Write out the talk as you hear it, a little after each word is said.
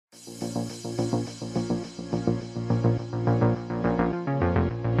Back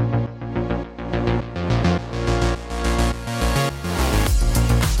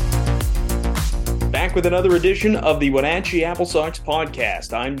with another edition of the Wenatchee Apple Sox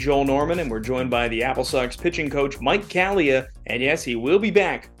podcast. I'm Joel Norman, and we're joined by the Apple Sox pitching coach, Mike Callia. And yes, he will be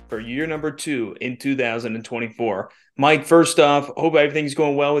back for year number 2 in 2024. Mike, first off, hope everything's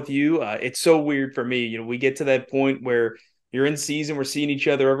going well with you. It's so weird for me. We get to that point where you're in season, we're seeing each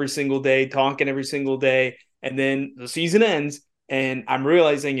other every single day, talking every single day, and then the season ends. And I'm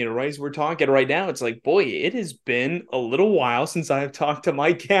realizing, right as we're talking right now, it's like, boy, it has been a little while since I've talked to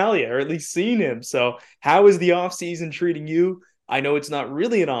Mike Callia, or at least seen him. So how is the offseason treating you? I know it's not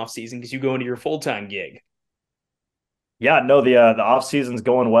really an offseason because you go into your full-time gig. Yeah, no, the off season's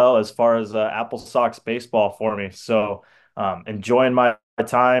going well as far as Apple Sox baseball for me. So enjoying my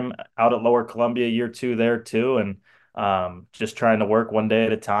time out at Lower Columbia year two there too, and just trying to work one day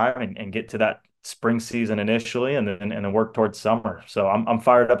at a time and get to that spring season initially, and then work towards summer. So I'm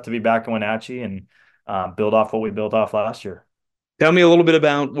fired up to be back in Wenatchee and build off what we built off last year. Tell me a little bit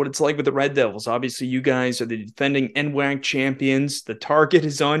about what it's like with the Red Devils. Obviously, you guys are the defending NWAC champions. The target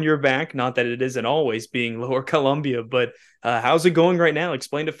is on your back. Not that it isn't always being Lower Columbia, but how's it going right now?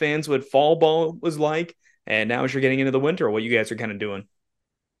 Explain to fans what fall ball was like, and now as you're getting into the winter, what you guys are kind of doing.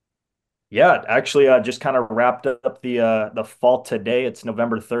 Yeah, actually, just kind of wrapped up the fall today. It's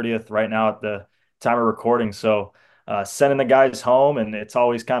November 30th right now at the time of recording. So sending the guys home, and it's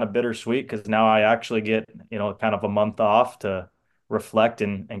always kind of bittersweet because now I actually get kind of a month off to reflect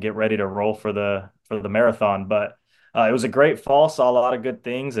and get ready to roll for the marathon. But it was a great fall. Saw a lot of good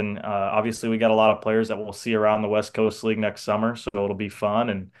things, and obviously we got a lot of players that we'll see around the West Coast League next summer. So it'll be fun,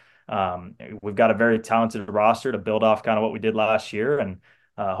 and we've got a very talented roster to build off kind of what we did last year, and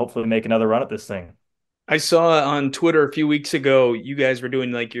hopefully make another run at this thing. I saw on Twitter a few weeks ago, you guys were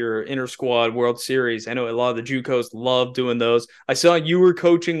doing like your inter squad World Series. I know a lot of the JUCOs love doing those. I saw you were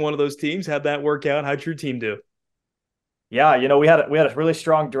coaching one of those teams. How'd that work out? How'd your team do? Yeah, we had a really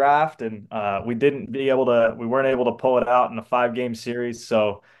strong draft, and we weren't able to pull it out in a 5 game series.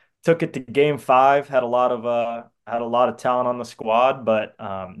 So took it to game 5. Had a lot of talent on the squad, but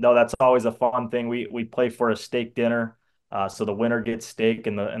no, that's always a fun thing. We play for a steak dinner, so the winner gets steak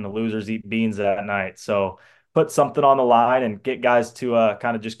and the losers eat beans that night. So put something on the line and get guys to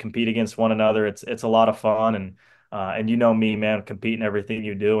kind of just compete against one another. It's a lot of fun, and you know me, man, compete in everything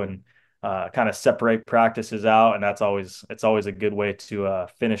you do, and kind of separate practices out, and it's always a good way to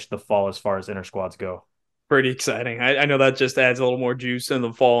finish the fall as far as inter squads go. Pretty exciting. I know that just adds a little more juice in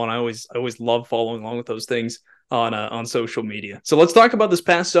the fall, and I always love following along with those things on social media. So let's talk about this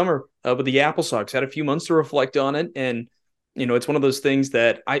past summer with the Apple Sox. Had a few months to reflect on it, and it's one of those things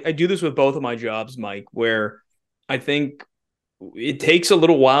that I do this with both of my jobs, Mike, where I think it takes a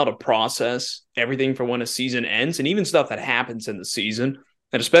little while to process everything from when a season ends and even stuff that happens in the season.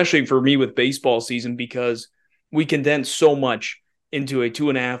 And especially for me with baseball season, because we condense so much into a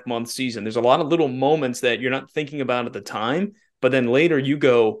 2.5 month season. There's a lot of little moments that you're not thinking about at the time, but then later you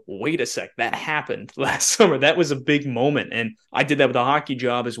go, wait a sec, that happened last summer. That was a big moment. And I did that with a hockey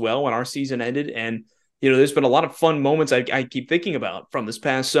job as well when our season ended. And there's been a lot of fun moments I keep thinking about from this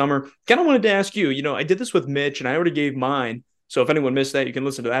past summer. Kind of wanted to ask you, I did this with Mitch and I already gave mine. So if anyone missed that, you can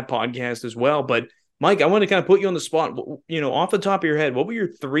listen to that podcast as well. But Mike, I want to kind of put you on the spot. Off the top of your head, what were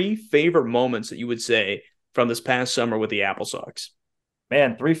your 3 favorite moments that you would say from this past summer with the Apple Sox?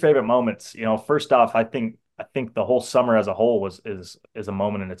 Man, 3 favorite moments. First off, I think the whole summer as a whole is a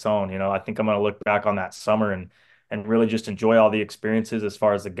moment in its own. I think I'm going to look back on that summer and really just enjoy all the experiences as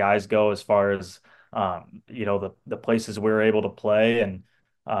far as the guys go, as far as the places we were able to play, and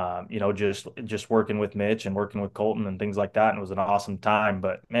just working with Mitch and working with Colton and things like that. And it was an awesome time.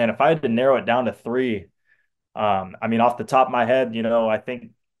 But man, if I had to narrow it down to 3, I mean, off the top of my head, I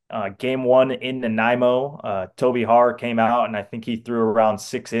think game 1 in Nanaimo, Toby Har came out, and I think he threw around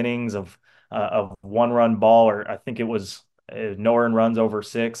 6 innings of 1 run ball, or I think it was no earned runs over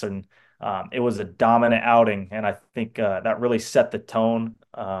 6, and it was a dominant outing, and I think that really set the tone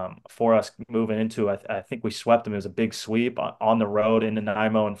for us moving into. I think we swept them. It was a big sweep on the road in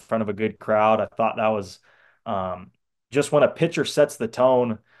Nanaimo in front of a good crowd. I thought that was just when a pitcher sets the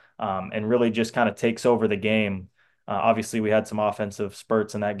tone and really just kind of takes over the game. Obviously, we had some offensive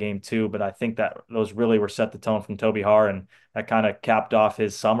spurts in that game too, but I think that those really were set the tone from Toby Har, and that kind of capped off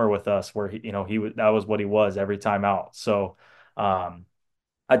his summer with us, where that was what he was every time out. So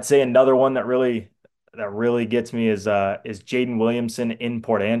I'd say another one that really gets me is Jaden Williamson in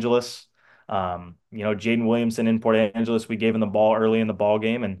Port Angeles. Jaden Williamson in Port Angeles, we gave him the ball early in the ball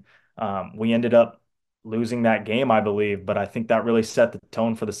game, and we ended up losing that game, I believe, but I think that really set the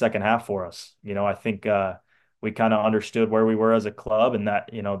tone for the second half for us. I think we kind of understood where we were as a club, and that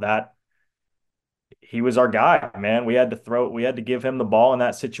he was our guy, man. We had to give him the ball in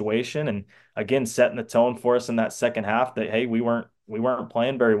that situation, and again, setting the tone for us in that second half. That hey, we weren't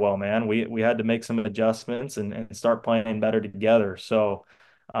playing very well, man. We had to make some adjustments and start playing better together. So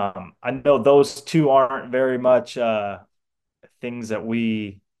I know those two aren't very much things that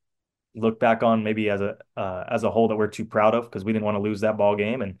we look back on maybe as a whole that we're too proud of because we didn't want to lose that ball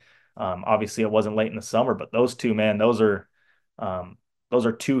game, and obviously it wasn't late in the summer. But those two, man, um, those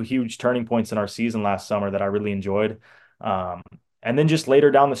are two huge turning points in our season last summer that I really enjoyed. Um, and then just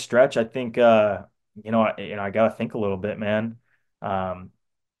later down the stretch, I think I got to think a little bit, man. Um,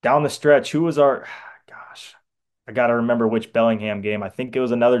 Down the stretch, who was our gosh, I got to remember which Bellingham game. I think it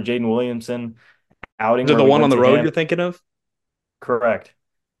was another Jaden Williamson outing Is it where the we one on went the to road him. you're thinking of? Correct.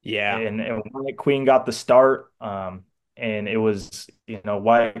 Yeah. And White Queen got the start. And it was,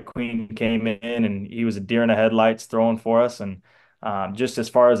 White Queen came in and he was a deer in the headlights throwing for us. And just as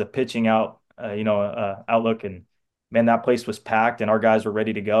far as a pitching outlook, and man, that place was packed and our guys were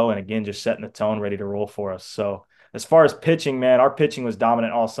ready to go. And again, just setting the tone, ready to roll for us. So as far as pitching, man, our pitching was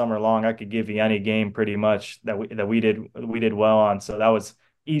dominant all summer long. I could give you any game pretty much that we did well on. So that was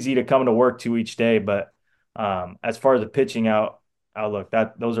easy to come to work to each day. But as far as the pitching outlook,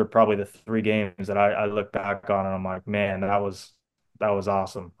 those are probably the three games that I look back on and I'm like, man, that was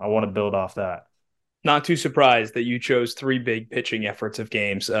awesome. I want to build off that. Not too surprised that you chose three big pitching efforts of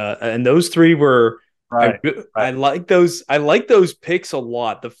games. And those three were I Right. Right. I like those. I like those picks a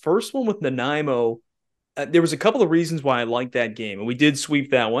lot. The first one with Nanaimo, there was a couple of reasons why I liked that game, and we did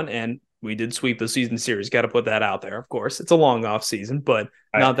sweep that one, and we did sweep the season series. Got to put that out there. Of course, it's a long off season, but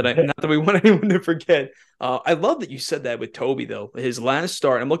Right. not that we want anyone to forget. I love that you said that with Toby though. His last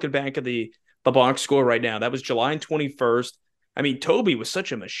start. I'm looking back at the box score right now. That was July 21st. I mean, Toby was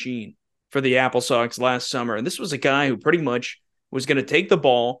such a machine for the Apple Sox last summer, and this was a guy who pretty much was going to take the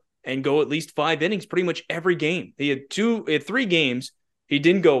ball and go at least 5 innings pretty much every game. He had 3 games. He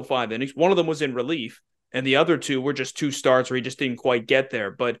didn't go 5 innings. One of them was in relief, and the other two were just two starts where he just didn't quite get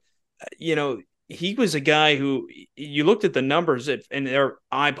there. But you know, he was a guy who you looked at the numbers and they're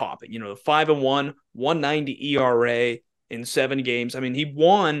eye popping. The 5-1, 190 ERA in 7 games. I mean, he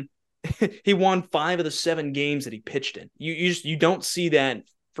won. He won 5 of the 7 games that he pitched in. You don't see that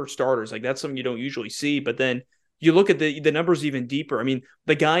for starters. Like that's something you don't usually see. But then you look at the numbers even deeper. I mean,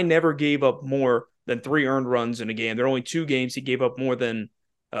 the guy never gave up more than 3 earned runs in a game. There are only 2 games he gave up more than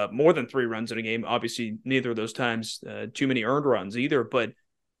 3 runs in a game. Obviously, neither of those times too many earned runs either. But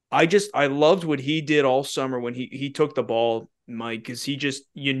I loved what he did all summer when he took the ball, Mike, because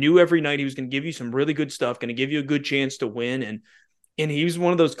you knew every night he was going to give you some really good stuff, going to give you a good chance to win, and he was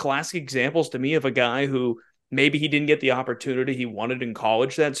one of those classic examples to me of a guy who maybe he didn't get the opportunity he wanted in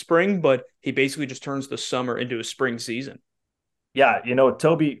college that spring, but he basically just turns the summer into a spring season. Yeah,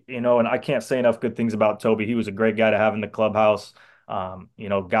 Toby, and I can't say enough good things about Toby. He was a great guy to have in the clubhouse.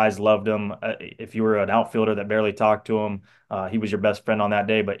 Guys loved him. If you were an outfielder that barely talked to him, he was your best friend on that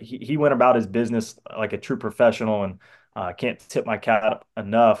day. But he went about his business like a true professional, and can't tip my cap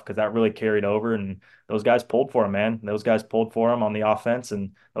enough because that really carried over. And those guys pulled for him, man. Those guys pulled for him on the offense,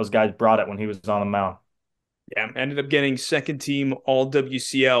 and those guys brought it when he was on the mound. Yeah, ended up getting second team All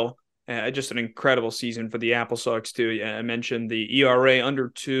WCL. Just an incredible season for the Apple Sox too. Yeah, I mentioned the ERA under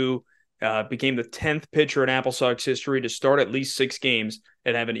 2. Became the 10th pitcher in Apple Sox history to start at least 6 games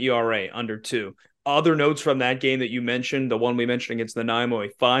and have an ERA under 2. Other notes from that game that you mentioned, the one we mentioned against the Nanaimo, a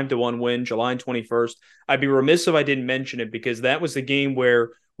 5-1 win, July 21st. I'd be remiss if I didn't mention it because that was the game where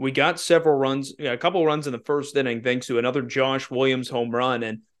we got several runs, a couple runs in the first inning, thanks to another Josh Williams home run.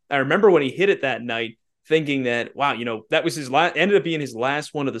 And I remember when he hit it that night, thinking that, wow, that was his last, ended up being his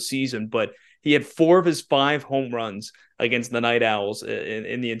last one of the season, but he had 4 of his 5 home runs against the Night Owls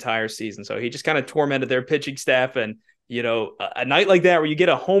in the entire season. So he just kind of tormented their pitching staff. And, a night like that where you get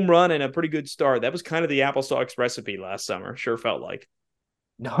a home run and a pretty good start, that was kind of the Apple Sox recipe last summer. Sure felt like.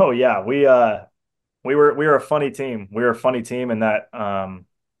 No, yeah, we were a funny team. We were a funny team in that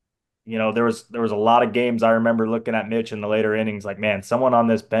there was a lot of games I remember looking at Mitch in the later innings, like, man, someone on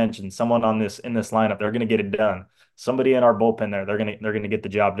this bench and someone in this lineup, they're gonna get it done. Somebody in our bullpen there, they're gonna get the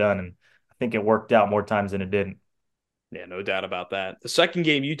job done. And I think it worked out more times than it didn't. Yeah, no doubt about that. The second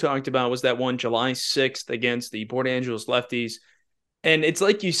game you talked about was that one July 6th against the Port Angeles Lefties. And it's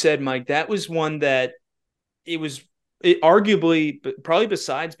like you said, Mike, that was one that arguably, probably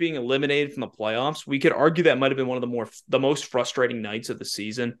besides being eliminated from the playoffs, we could argue that might have been one of the most frustrating nights of the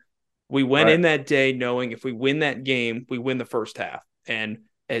season. We went Right. in that day knowing if we win that game, we win the first half. And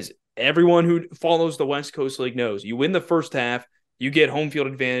as everyone who follows the West Coast League knows you win the first half, you get home field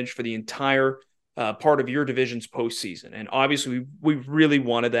advantage for the entire part of your division's postseason. And obviously, we really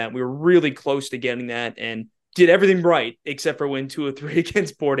wanted that. We were really close to getting that and did everything right except for win 2 of 3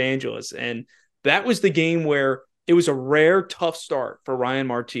 against Port Angeles. And that was the game where it was a rare, tough start for Ryan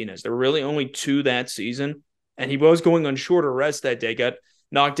Martinez. There were really only 2 that season, and he was going on shorter rest that day. Got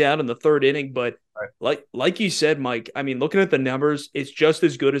knocked out in the 3rd inning, but like you said, Mike, I mean, looking at the numbers, it's just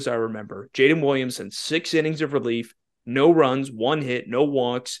as good as I remember. Jaden Williamson, 6 innings of relief, no runs, 1 hit, no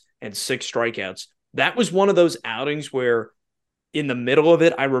walks, and 6 strikeouts. That was one of those outings where in the middle of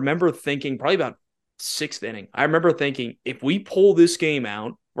it, I remember thinking probably about 6th inning. I remember thinking if we pull this game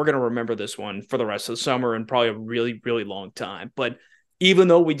out, we're going to remember this one for the rest of the summer and probably a really, really long time. But even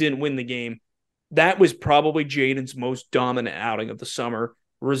though we didn't win the game, that was probably Jaden's most dominant outing of the summer.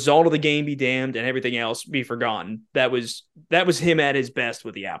 Result of the game be damned and everything else be forgotten. That was him at his best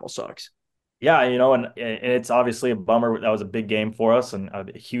with the Apple Sox. Yeah, and it's obviously a bummer. That was a big game for us and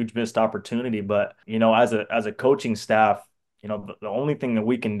a huge missed opportunity. But as a coaching staff, the only thing that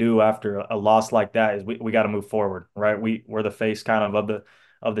we can do after a loss like that is we got to move forward, right? We're the face kind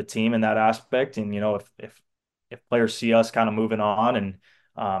of the team in that aspect. And if players see us kind of moving on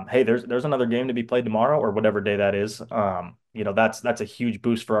and hey, there's another game to be played tomorrow or whatever day that is, that's a huge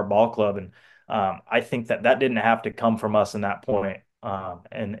boost for our ball club. And I think that didn't have to come from us in that point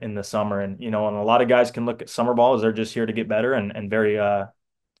in the summer. And and a lot of guys can look at summer ball as they're just here to get better and very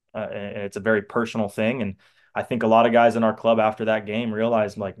it's a very personal thing. And I think a lot of guys in our club after that game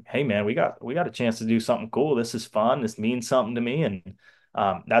realized like, hey man, we got a chance to do something cool. This is fun. This means something to me.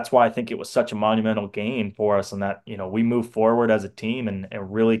 And that's why I think it was such a monumental game for us and that, we moved forward as a team and it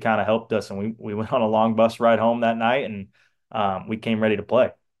really kind of helped us. And we went on a long bus ride home that night and we came ready to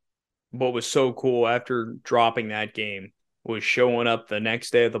play. What was so cool after dropping that game was showing up the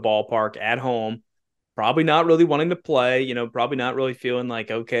next day at the ballpark at home, probably not really wanting to play, probably not really feeling like,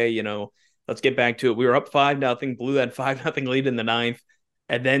 okay, let's get back to it. We were up 5-0, blew that 5-0 lead in the ninth,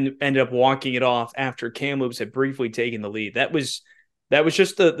 and then ended up walking it off after Kamloops had briefly taken the lead. That was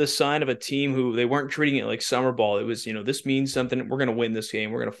just the sign of a team who they weren't treating it like summer ball. It was, this means something. We're going to win this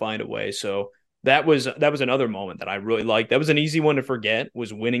game. We're going to find a way. So that was another moment that I really liked. That was an easy one to forget,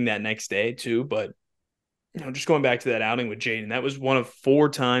 was winning that next day too. But just going back to that outing with Jaden, that was one of 4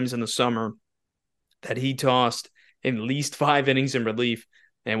 times in the summer that he tossed in at least 5 innings in relief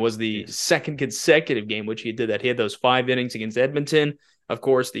and was the second consecutive game which he did that. He had those 5 innings against Edmonton, of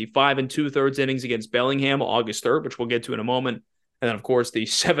course, the 5 2/3 innings against Bellingham August 3rd, which we'll get to in a moment, and then of course the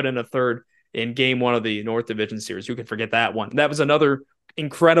 7 1/3 in Game 1 of the North Division Series. Who can forget that one? That was another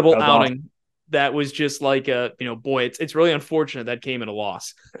incredible outing. Awesome. That was just like boy, it's really unfortunate that came in a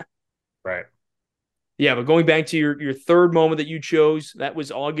loss. Right. Yeah, but going back to your third moment that you chose, that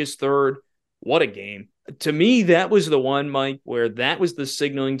was August 3rd. What a game. To me, that was the one, Mike, where that was the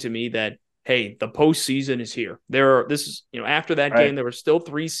signaling to me that, hey, the postseason is here. After that game, there were still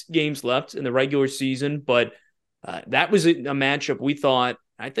 3 games left in the regular season, but that was a matchup we thought,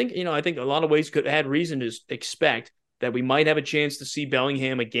 I think a lot of ways could have had reason to expect that we might have a chance to see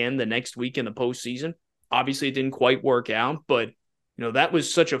Bellingham again the next week in the postseason. Obviously, it didn't quite work out, but that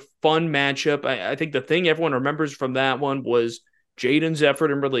was such a fun matchup. I think the thing everyone remembers from that one was Jaden's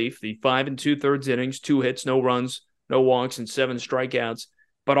effort in relief, the 5 2/3 innings, 2 hits, no runs, no walks, and 7 strikeouts.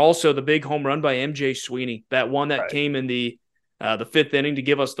 But also the big home run by MJ Sweeney, that one that came in the 5th inning to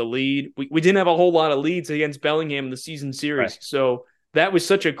give us the lead. We didn't have a whole lot of leads against Bellingham in the season series, so that was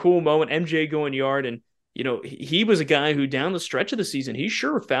such a cool moment. MJ going yard, and he was a guy who down the stretch of the season, he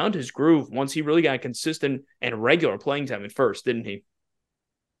sure found his groove once he really got consistent and regular playing time at first, didn't he?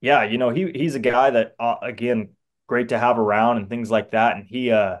 Yeah, he's a guy that again, great to have around and things like that. And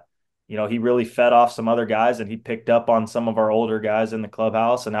he really fed off some other guys and he picked up on some of our older guys in the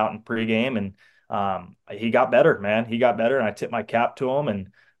clubhouse and out in pregame. And he got better, man. He got better and I tip my cap to him. And,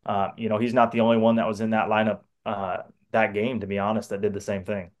 he's not the only one that was in that lineup that game, to be honest, that did the same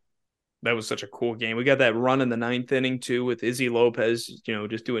thing. That was such a cool game. We got that run in the 9th inning too with Izzy Lopez,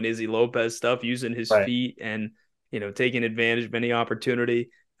 just doing Izzy Lopez stuff, using his feet and, taking advantage of any opportunity.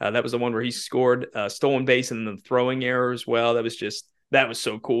 That was the one where he scored a stolen base and the throwing error as well. That was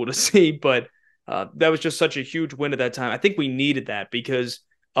so cool to see. But that was just such a huge win at that time. I think we needed that because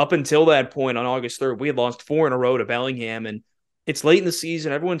up until that point on August 3rd, we had lost 4 in a row to Bellingham. And it's late in the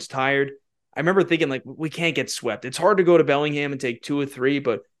season. Everyone's tired. I remember thinking, like, we can't get swept. It's hard to go to Bellingham and take 2 or 3,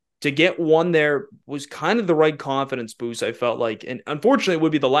 but to get one there was kind of the right confidence boost, I felt like. And unfortunately, it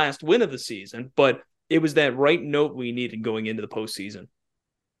would be the last win of the season, but it was that right note we needed going into the postseason.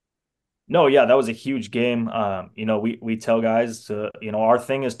 No, yeah, that was a huge game. We tell guys to, our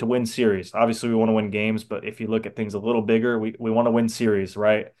thing is to win series. Obviously, we want to win games, but if you look at things a little bigger, we want to win series,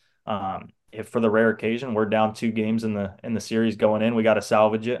 right? If for the rare occasion we're down 2 games in the series going in, we got to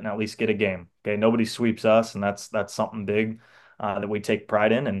salvage it and at least get a game. Okay, nobody sweeps us, and that's something big that we take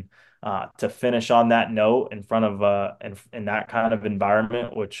pride in. And to finish on that note in front of in that kind of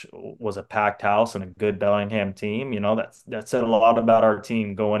environment, which was a packed house and a good Bellingham team, that said a lot about our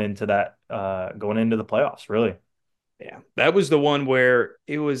team going into the playoffs, really. Yeah, that was the one where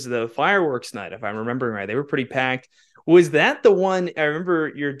it was the fireworks night, if I'm remembering right. They were pretty packed. Was that the one? I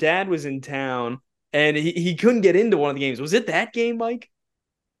remember your dad was in town and he couldn't get into one of the games. Was it that game, Mike?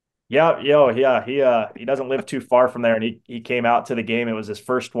 Yeah, yeah, he doesn't live too far from there, and he came out to the game. It was his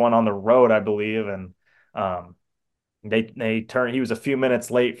first one on the road, I believe, and um, they turned. He was a few minutes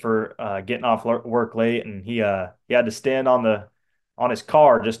late for getting off work late, and he had to stand on his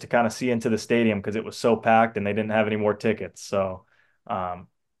car just to kind of see into the stadium because it was so packed and they didn't have any more tickets. So um,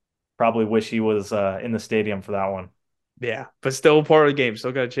 probably wish he was in the stadium for that one. Yeah, but still part of the game.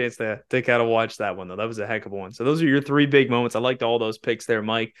 Still got a chance to kind of watch that one though. That was a heck of a one. So those are your three big moments. I liked all those picks there,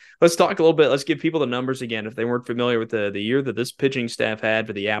 Mike. Let's talk a little bit. Let's give people the numbers again if they weren't familiar with the year that this pitching staff had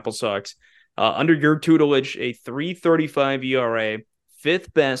for the Apple Sox. Under your tutelage, a 3.35 ERA,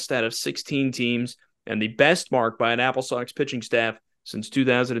 fifth best out of 16 teams, and the best mark by an Apple Sox pitching staff since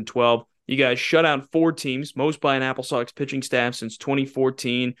 2012. You guys shut out 4 teams, most by an Apple Sox pitching staff since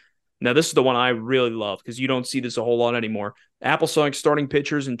 2014. Now, this is the one I really love because you don't see this a whole lot anymore. Apple Sox starting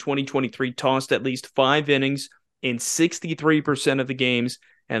pitchers in 2023 tossed at least 5 innings in 63% of the games,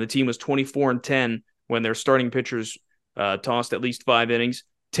 and the team was 24-10 when their starting pitchers tossed at least 5 innings.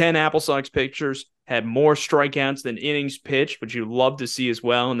 10 Apple Sox pitchers had more strikeouts than innings pitched, which you love to see as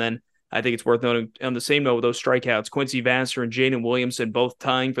well. And then I think it's worth noting on the same note with those strikeouts, Quincy Vassar and Jaden Williamson both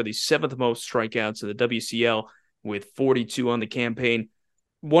tying for the seventh most strikeouts in the WCL with 42 on the campaign.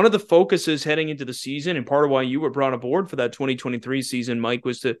 One of the focuses heading into the season, and part of why you were brought aboard for that 2023 season, Mike,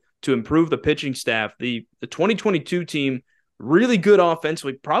 was to improve the pitching staff. The 2022 team really good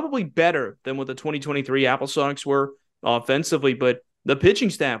offensively, probably better than what the 2023 Apple Sox were offensively, but the pitching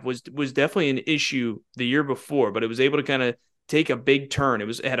staff was definitely an issue the year before, but it was able to kind of take a big turn.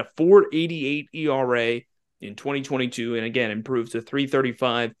 It had a 4.88 ERA in 2022, and again improved to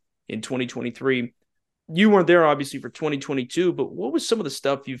 3.35 in 2023. You weren't there obviously for 2022, but what was some of the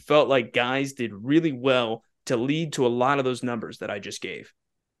stuff you felt like guys did really well to lead to a lot of those numbers that I just gave?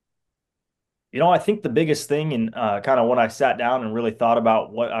 I think the biggest thing, and kind of when I sat down and really thought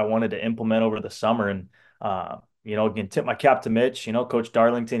about what I wanted to implement over the summer, and again, tip my cap to Mitch. Coach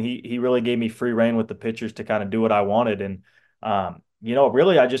Darlington, he really gave me free reign with the pitchers to kind of do what I wanted, and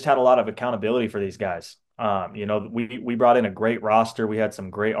really, I just had a lot of accountability for these guys. We brought in a great roster. We had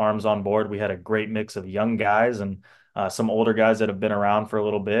some great arms on board. We had a great mix of young guys and some older guys that have been around for a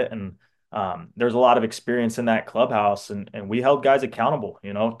little bit, and there's a lot of experience in that clubhouse, and we held guys accountable,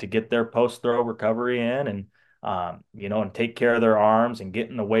 to get their post throw recovery in, and take care of their arms and get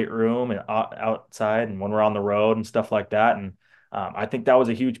in the weight room and outside and when we're on the road and stuff like that. And I think that was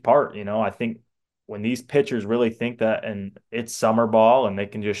a huge part. I think when these pitchers really think that and it's summer ball and they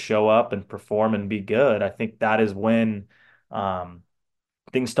can just show up and perform and be good, I think that is when um,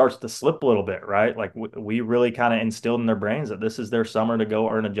 things starts to slip a little bit, right? Like we really kind of instilled in their brains that this is their summer to go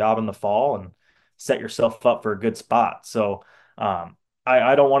earn a job in the fall and set yourself up for a good spot. So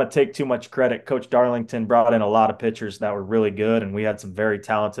I don't want to take too much credit. Coach Darlington brought in a lot of pitchers that were really good, and we had some very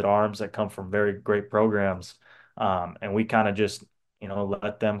talented arms that come from very great programs. And we kind of just,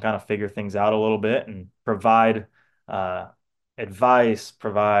 let them kind of figure things out a little bit and provide uh, advice,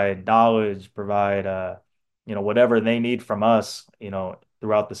 provide knowledge, provide whatever they need from us,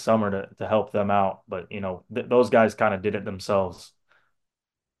 throughout the summer to help them out. But those guys kind of did it themselves.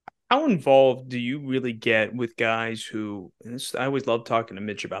 How involved do you really get with guys who, and this, I always love talking to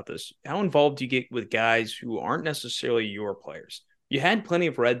Mitch about this. How involved do you get with guys who aren't necessarily your players? You had plenty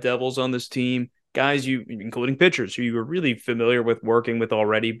of Red Devils on this team, guys including pitchers who you were really familiar with working with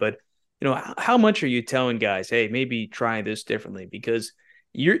already. But how much are you telling guys, hey, maybe try this differently? Because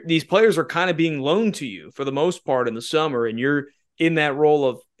these players are kind of being loaned to you for the most part in the summer, and you're in that role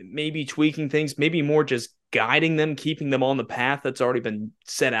of maybe tweaking things, maybe more just guiding them, keeping them on the path that's already been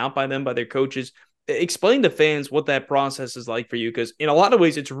set out by them, by their coaches. Explain to fans what that process is like for you, because in a lot of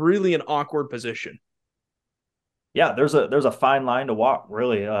ways, it's really an awkward position. Yeah, there's a fine line to walk,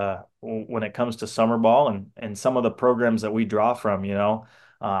 really, when it comes to summer ball and some of the programs that we draw from.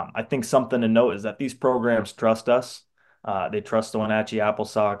 I think something to note is that these programs trust us. They trust the Wenatchee Apple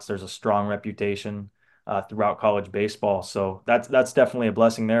Sox. There's a strong reputation throughout college baseball, so that's definitely a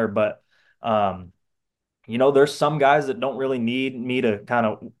blessing there. But Um, there's some guys that don't really need me to kind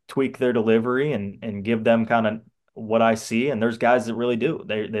of tweak their delivery and give them kind of what I see, and there's guys that really do.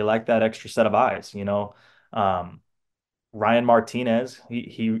 They like that extra set of eyes. Um, Ryan Martinez,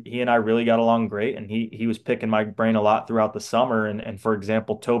 he and I really got along great, and he was picking my brain a lot throughout the summer. And for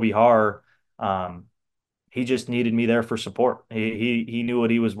example, Toby Har, um, he just needed me there for support. He knew what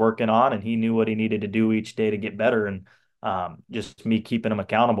he was working on, and he knew what he needed to do each day to get better. And just me keeping him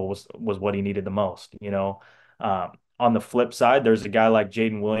accountable was what he needed the most. On the flip side, there's a guy like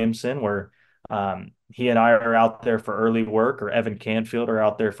Jaden Williamson where he and I are out there for early work, or Evan Canfield are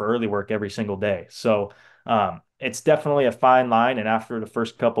out there for early work every single day. So it's definitely a fine line. And after the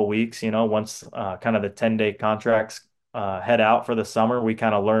first couple weeks, once kind of the 10-day contracts head out for the summer, we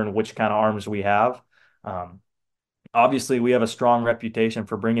kind of learn which kind of arms we have. um, Obviously, we have a strong reputation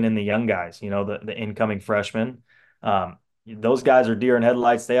for bringing in the young guys, the incoming freshmen. Those guys are deer in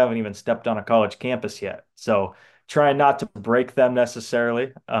headlights. They haven't even stepped on a college campus yet. So trying not to break them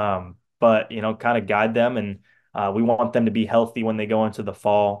necessarily, but, kind of guide them. And we want them to be healthy when they go into the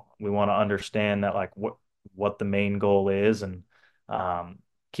fall. We want to understand that, like, what the main goal is, and um,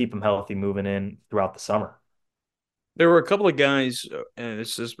 keep them healthy moving in throughout the summer. There were a couple of guys, and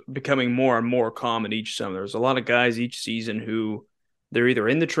this is becoming more and more common each summer. There's a lot of guys each season who they're either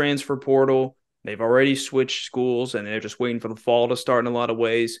in the transfer portal, they've already switched schools, and they're just waiting for the fall to start in a lot of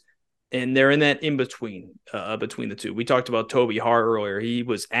ways. And they're in that in between, between the two. We talked about Toby Hart earlier. He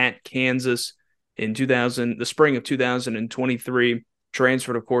was at Kansas in the spring of 2023,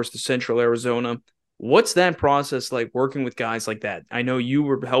 transferred, of course, to Central Arizona. What's that process like working with guys like that? I know you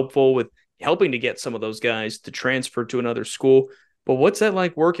were helpful with helping to get some of those guys to transfer to another school. But what's that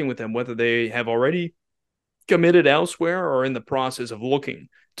like working with them, whether they have already committed elsewhere or in the process of looking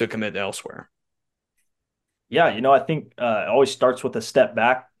to commit elsewhere? Yeah, I think it always starts with a step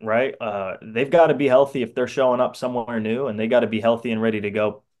back, right? They've got to be healthy if they're showing up somewhere new, and they got to be healthy and ready to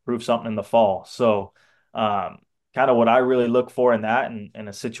go prove something in the fall. So, um, kind of what I really look for in that, and in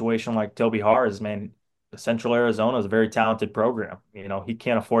a situation like Toby Har is, man, Central Arizona is a very talented program. He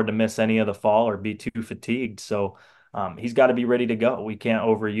can't afford to miss any of the fall or be too fatigued. So, he's got to be ready to go. We can't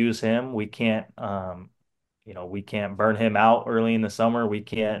overuse him. We can't burn him out early in the summer. We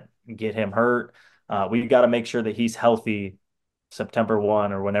can't get him hurt. We've got to make sure that he's healthy September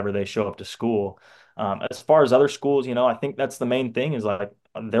 1 or whenever they show up to school. As far as other schools, I think that's the main thing, is like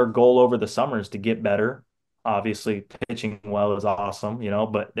their goal over the summer is to get better. Obviously, pitching well is awesome,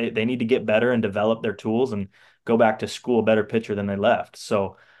 but they need to get better and develop their tools and go back to school a better pitcher than they left.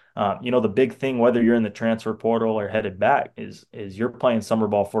 So, the big thing, whether you're in the transfer portal or headed back, is you're playing summer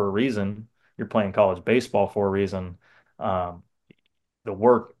ball for a reason. You're playing college baseball for a reason. Um, the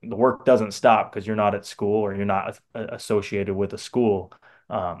work doesn't stop because you're not at school or you're not associated with a school.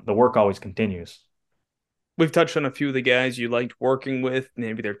 The work always continues. We've touched on a few of the guys you liked working with,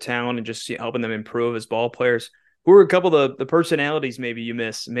 maybe their talent and just helping them improve as ball players. Who are a couple of the personalities maybe you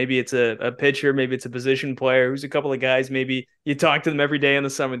miss? Maybe it's a pitcher, maybe it's a position player. Who's a couple of guys maybe you talk to them every day in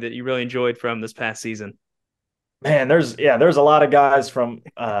the summer that you really enjoyed from this past season? Man, there's a lot of guys from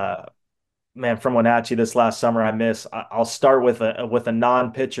Wenatchee this last summer. I'll start with a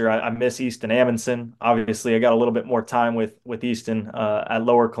non-pitcher. I miss Easton Amundsen. Obviously, I got a little bit more time with Easton at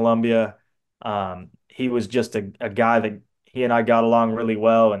Lower Columbia. He was just a guy that he and I got along really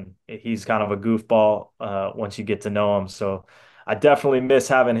well, and he's kind of a goofball once you get to know him. So I definitely miss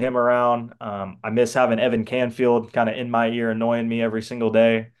having him around. I miss having Evan Canfield kind of in my ear, annoying me every single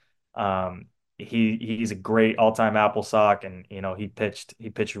day. Um, he's a great all-time Apple sock, and he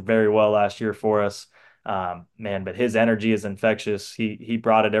pitched very well last year for us. Man, but his energy is infectious. He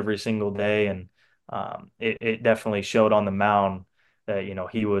brought it every single day, and it definitely showed on the mound that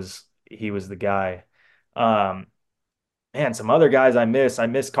he was the guy. Um, Man, some other guys I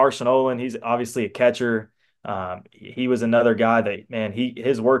miss Carson Olin. He's obviously a catcher. He was another guy that, man,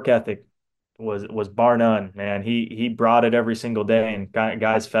 his work ethic was bar none, man. He brought it every single day, and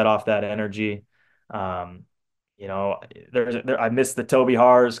guys fed off that energy. Um, you know, I miss the Toby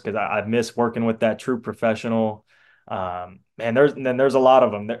Hars because I miss working with that true professional. Man, there's a lot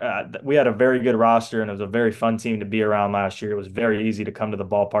of them. We had a very good roster, and it was a very fun team to be around last year. It was very easy to come to the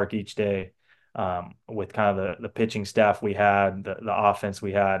ballpark each day, with kind of the pitching staff we had, the offense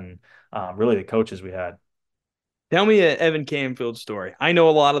we had, and really the coaches we had. Tell me an Evan Canfield story. I know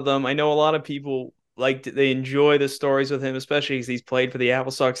a lot of them. I know a lot of people they enjoy the stories with him, especially because he's played for the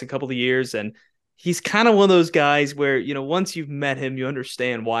Apple Sox a couple of years, and he's kind of one of those guys where once you've met him, you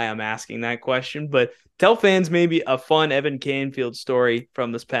understand why I'm asking that question. But tell fans maybe a fun Evan Canfield story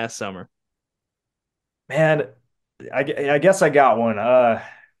from this past summer. Man, I guess I got one.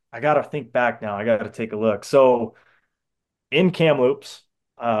 I got to think back now. I got to take a look. So in Kamloops,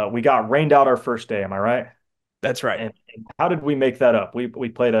 we got rained out our first day. Am I right? That's right. And how did we make that up? We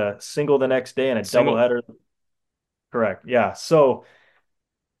played a single the next day and a Single. doubleheader. Correct. Yeah. So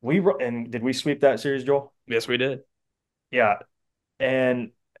and did we sweep that series, Joel? Yes, we did. Yeah.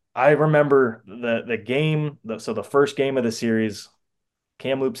 And I remember the game. So the first game of the series,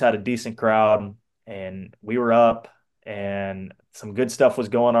 Kamloops had a decent crowd, and we were up, and some good stuff was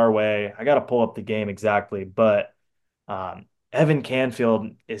going our way. I got to pull up the game exactly, but Evan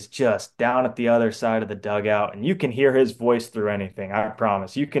Canfield is just down at the other side of the dugout, and you can hear his voice through anything. I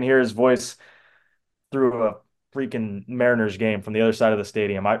promise. You can hear his voice through a freaking Mariners game from the other side of the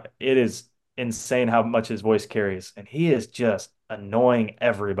stadium. It is insane how much his voice carries, and he is just annoying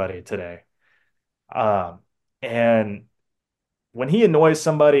everybody today. Um, and when he annoys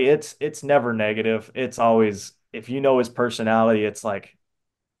somebody, it's never negative. It's always, if you know his personality, it's like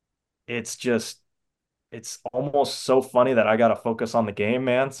it's just it's almost so funny that I got to focus on the game,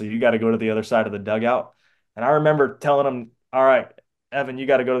 man. So you got to go to the other side of the dugout. And I remember telling him, "All right, Evan, you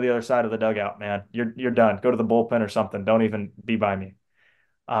got to go to the other side of the dugout, man. You're done. Go to the bullpen or something. Don't even be by me."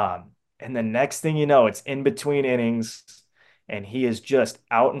 And the next thing you know, it's in between innings, and he is just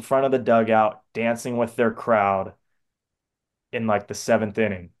out in front of the dugout dancing with their crowd in like the seventh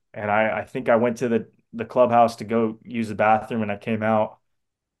inning. And I think I went to the clubhouse to go use the bathroom, and I came out,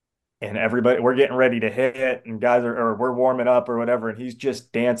 and everybody, we're getting ready to hit, and guys are, or we're warming up or whatever, and he's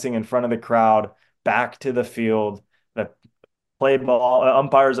just dancing in front of the crowd back to the field. The play ball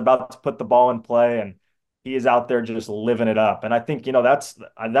umpire's about to put the ball in play, and he is out there just living it up. And I think,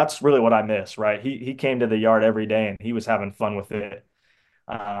 that's really what I miss, right? He came to the yard every day, and he was having fun with it.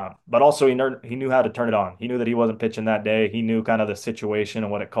 But also he knew how to turn it on. He knew that he wasn't pitching that day. He knew kind of the situation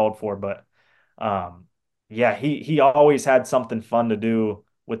and what it called for. But um, yeah, he always had something fun to do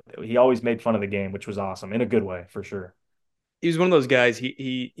with. He always made fun of the game, which was awesome in a good way for sure. He was one of those guys.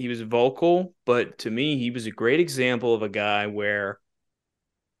 He was vocal, but to me, he was a great example of a guy where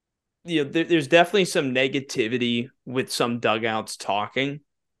there's definitely some negativity with some dugouts talking.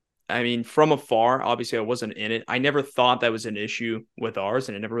 I mean, from afar, obviously, I wasn't in it. I never thought that was an issue with ours,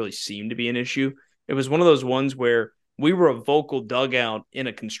 and it never really seemed to be an issue. It was one of those ones where we were a vocal dugout in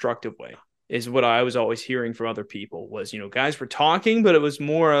a constructive way, is what I was always hearing from other people was, guys were talking, but it was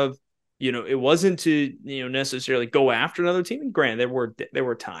more of, it wasn't to, necessarily go after another team. And granted, there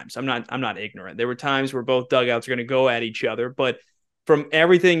were times. I'm not ignorant. There were times where both dugouts are going to go at each other, but from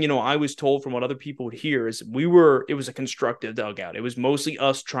everything I was told from what other people would hear is it was a constructive dugout. It was mostly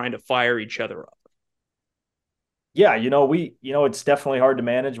us trying to fire each other up. Yeah, it's definitely hard to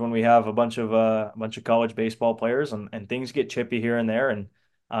manage when we have a bunch of college baseball players, and things get chippy here and there. And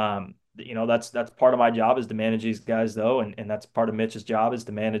that's part of my job is to manage these guys though, and that's part of Mitch's job is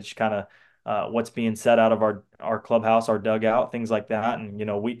to manage kind of what's being said out of our clubhouse, our dugout, things like that.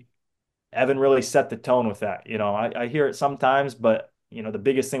 And we Evan really set the tone with that. I hear it sometimes, but the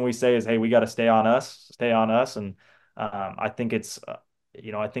biggest thing we say is, hey, we got to stay on us, stay on us. And I think it's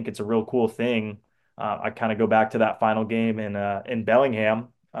a real cool thing. I kind of go back to that final game in Bellingham.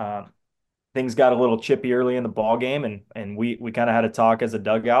 Things got a little chippy early in the ball game, and we kind of had a talk as a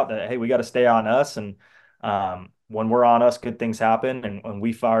dugout that, hey, we got to stay on us, and when we're on us, good things happen, and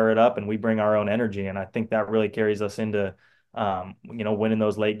we fire it up and we bring our own energy, and I think that really carries us into winning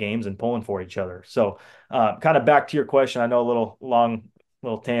those late games and pulling for each other. So kind of back to your question, I know a little long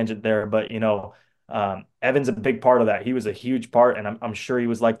little tangent there, but Evan's a big part of that. He was a huge part, and I'm sure he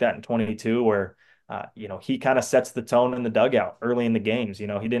was like that in 22, where he kind of sets the tone in the dugout early in the games. He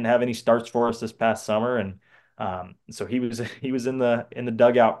didn't have any starts for us this past summer, and so he was in the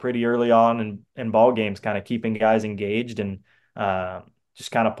dugout pretty early on in ball games, kind of keeping guys engaged and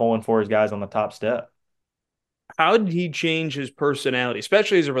just kind of pulling for his guys on the top step. How did he change his personality,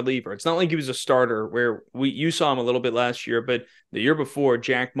 especially as a reliever? It's not like he was a starter where you saw him a little bit last year, but the year before,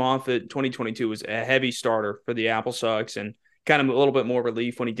 Jack Moffitt, 2022, was a heavy starter for the Apple Sox and kind of a little bit more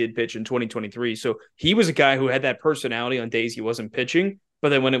relief when he did pitch in 2023. So he was a guy who had that personality on days he wasn't pitching, but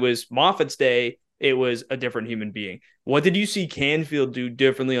then when it was Moffitt's day, it was a different human being. What did you see Canfield do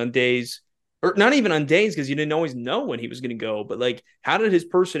differently on days, or not even on days because you didn't always know when he was going to go, but like how did his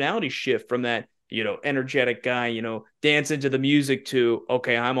personality shift from that? Energetic guy, dancing to the music to,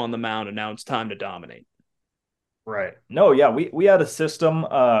 okay, I'm on the mound and now it's time to dominate. Right. No, yeah, we had a system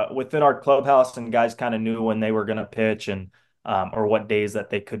within our clubhouse, and guys kind of knew when they were going to pitch and or what days that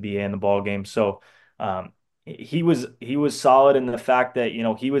they could be in the ball game. So he was solid in the fact that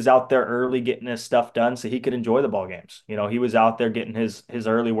he was out there early getting his stuff done so he could enjoy the ball games. He was out there getting his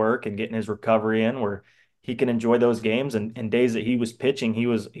early work and getting his recovery in, where he can enjoy those games. And days that he was pitching, he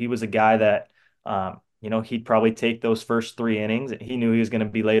was a guy that he'd probably take those first 3 innings. He knew he was going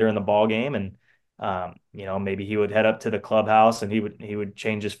to be later in the ball game, and maybe he would head up to the clubhouse and he would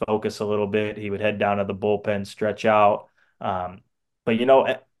change his focus a little bit. He would head down to the bullpen, stretch out. But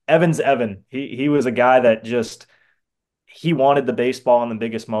Evan's Evan. He was a guy that just he wanted the baseball in the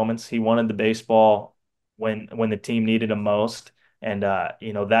biggest moments. He wanted the baseball when the team needed him most, and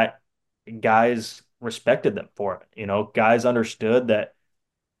that guys respected them for it. Guys understood that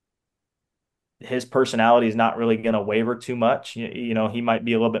his personality is not really going to waver too much. He might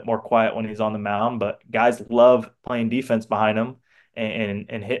be a little bit more quiet when he's on the mound, but guys love playing defense behind him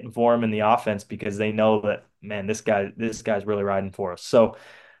and hitting for him in the offense because they know that, man, this guy's really riding for us. So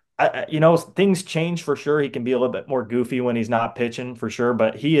things change for sure. He can be a little bit more goofy when he's not pitching for sure,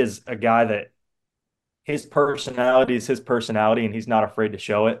 but he is a guy that his personality is his personality and he's not afraid to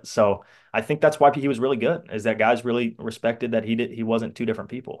show it. So I think that's why he was really good, is that guys really respected that he wasn't two different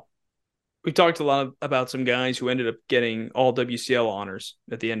people. We talked a lot about some guys who ended up getting all WCL honors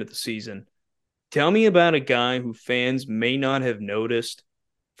at the end of the season. Tell me about a guy who fans may not have noticed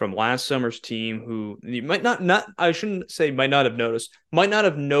from last summer's team who you might not I shouldn't say might not have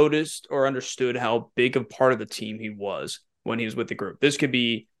noticed or understood how big a part of the team he was when he was with the group. This could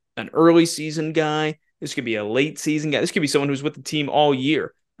be an early season guy. This could be a late season guy. This could be someone who's with the team all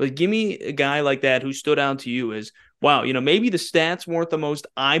year. But give me a guy like that who stood out to you as, wow, maybe the stats weren't the most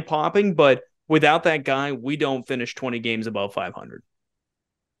eye popping, but without that guy, we don't finish 20 games above 500.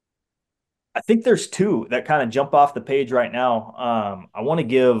 I think there's two that kind of jump off the page right now.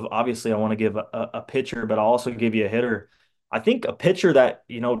 Obviously, I want to give a pitcher, but I'll also give you a hitter. I think a pitcher that,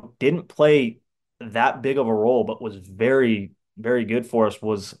 didn't play that big of a role, but was very, very good for us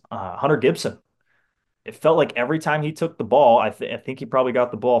was Hunter Gibson. It felt like every time he took the ball, I think he probably got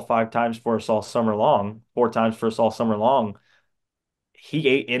the ball 5 times for us all summer long, 4 times for us all summer long. He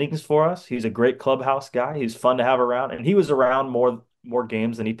ate innings for us. He's a great clubhouse guy. He's fun to have around, and he was around more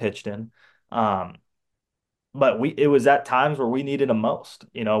games than he pitched in. Um, but it was at times where we needed him most.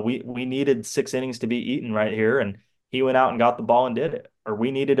 We needed 6 innings to be eaten right here, and he went out and got the ball and did it. Or we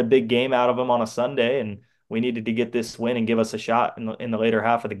needed a big game out of him on a Sunday, and we needed to get this win and give us a shot in the later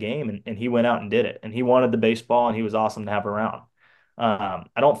half of the game, and he went out and did it. And he wanted the baseball, and he was awesome to have around. I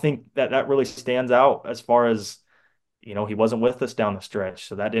don't think that really stands out as far as he wasn't with us down the stretch,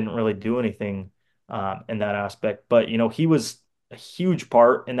 so that didn't really do anything in that aspect. But he was a huge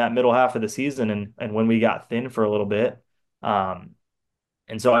part in that middle half of the season, and when we got thin for a little bit. And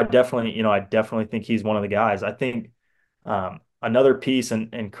so I definitely think he's one of the guys. I think another piece,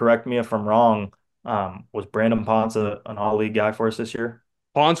 and correct me if I'm wrong, was Brandon Ponce an all league guy for us this year?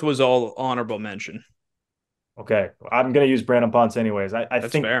 Ponce was all honorable mention. Okay, I'm going to use Brandon Ponce anyways. I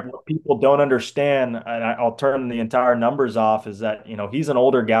That's think fair. what people don't understand, and I'll turn the entire numbers off, is that he's an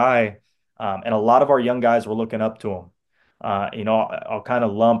older guy, and a lot of our young guys were looking up to him. I'll kind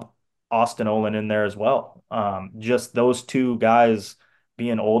of lump Austin Olin in there as well. Just those two guys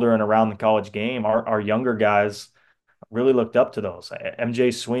being older and around the college game, our younger guys really looked up to those.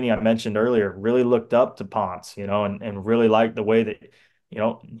 MJ Sweeney, I mentioned earlier, really looked up to Ponce, and really liked the way that,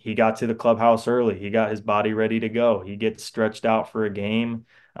 he got to the clubhouse early. He got his body ready to go. He gets stretched out for a game.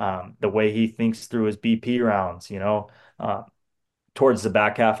 The way he thinks through his BP rounds, towards the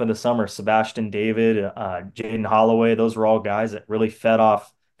back half of the summer, Sebastian David, Jaden Holloway, those were all guys that really fed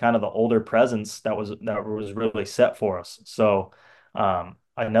off kind of the older presence that was really set for us. So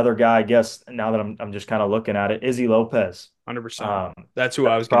another guy, I guess, now that I'm just kind of looking at it, Izzy Lopez. 100%. Um, That's who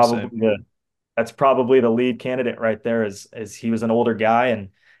I that's was going to say. probably the lead candidate right there, as he was an older guy and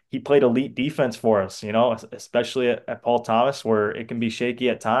he played elite defense for us, especially at Paul Thomas, where it can be shaky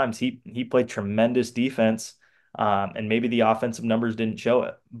at times. He played tremendous defense, and maybe the offensive numbers didn't show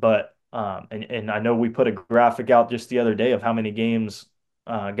it. But and I know we put a graphic out just the other day of how many games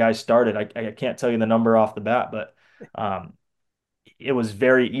guys started. I can't tell you the number off the bat, but it was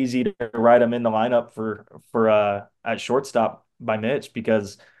very easy to write him in the lineup for at shortstop by Mitch,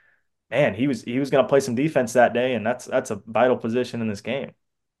 because man, he was going to play some defense that day, and that's a vital position in this game.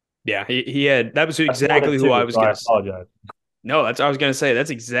 Yeah, he had that was That's more than exactly who I two, was so I going to say. apologize. No, I was going to say that's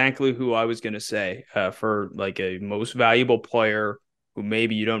exactly who I was going to say for like a most valuable player who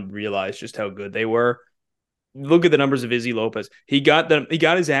maybe you don't realize just how good they were. Look at the numbers of Izzy Lopez. He got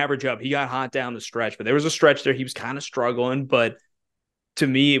his average up. He got hot down the stretch, but there was a stretch there he was kind of struggling, but to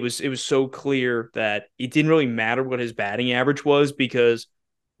me it was so clear that it didn't really matter what his batting average was because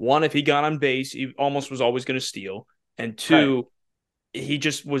one, if he got on base, he almost was always going to steal, and Right. two, he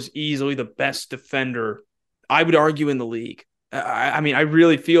just was easily the best defender I would argue in the league. I mean, I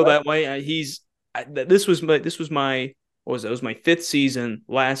really feel Right. that way. this was my what was it? It was my fifth season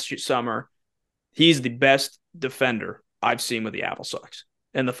last summer. He's the best defender I've seen with the Apple Sox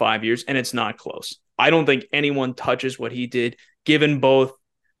in the 5 years, and it's not close. I don't think anyone touches what he did, given both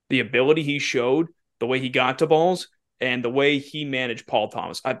the ability he showed, the way he got to balls, and the way he managed Paul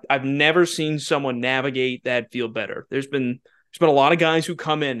Thomas. I've never seen someone navigate that field better. There's been a lot of guys who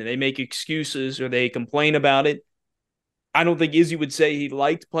come in and they make excuses or they complain about it. I don't think Izzy would say he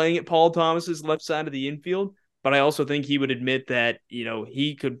liked playing at Paul Thomas's left side of the infield, but I also think he would admit that,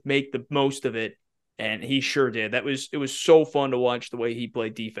 he could make the most of it, and he sure did. It was so fun to watch the way he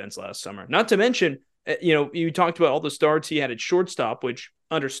played defense last summer. Not to mention, you talked about all the starts he had at shortstop, which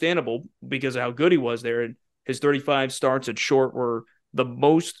understandable because of how good he was there. And his 35 starts at short were the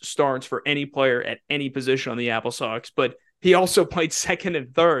most starts for any player at any position on the Apple Sox, but he also played second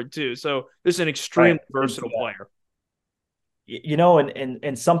and third too. So this is an extremely versatile player.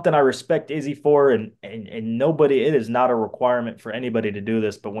 And something I respect Izzy for, and nobody, it is not a requirement for anybody to do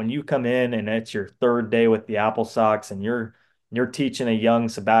this, but when you come in and it's your third day with the Apple Sox and you're teaching a young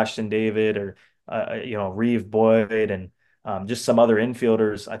Sebastian David or Reeve Boyd and just some other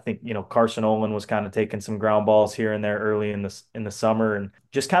infielders. I think Carson Olin was kind of taking some ground balls here and there early in the summer, and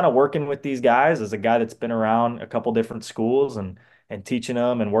just kind of working with these guys as a guy that's been around a couple different schools and teaching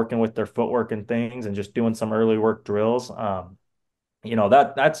them and working with their footwork and things and just doing some early work drills.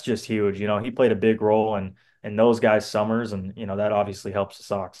 That's just huge. He played a big role in those guys' summers, and that obviously helps the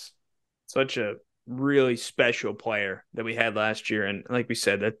Sox. Such a really special player that we had last year. And like we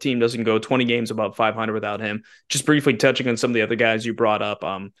said, that team doesn't go 20 games above 500 without him. Just briefly touching on some of the other guys you brought up,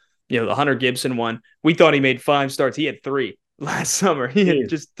 the Hunter Gibson one, we thought he made 5 starts. He had 3 last summer. He had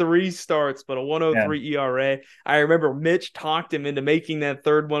just 3 starts, but a 103 ERA. I remember Mitch talked him into making that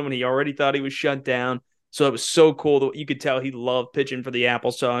third one when he already thought he was shut down. So it was so cool that you could tell he loved pitching for the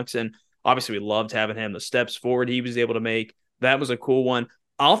Apple Sox. And obviously we loved having him. The steps forward he was able to make, that was a cool one.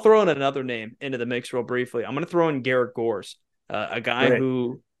 I'll throw in another name into the mix real briefly. I'm going to throw in Garrett Gores, a guy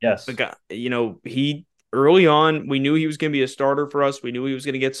who, yes, he early on, we knew he was going to be a starter for us. We knew he was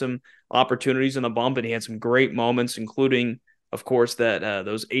going to get some opportunities in the bump, and he had some great moments, including, of course, that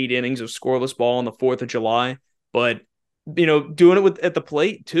those 8 innings of scoreless ball on the 4th of July. But, doing it at the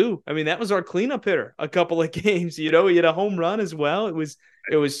plate too. I mean, that was our cleanup hitter a couple of games. He had a home run as well. It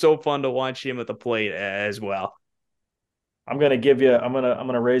was so fun to watch him at the plate as well. I'm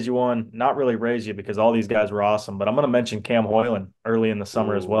gonna raise you one. Not really raise you because all these guys were awesome, but I'm gonna mention Cam Hoyland early in the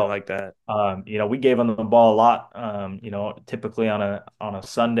summer as well. I like that. We gave him the ball a lot. Typically on a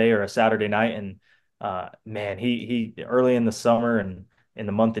Sunday or a Saturday night, and man, he early in the summer and in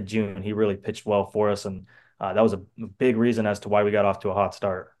the month of June, he really pitched well for us, and that was a big reason as to why we got off to a hot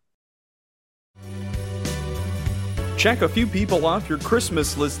start. Check a few people off your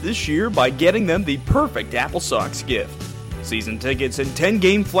Christmas list this year by getting them the perfect Apple Sox gift. Season tickets and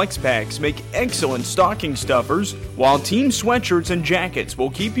 10-game flex packs make excellent stocking stuffers, while team sweatshirts and jackets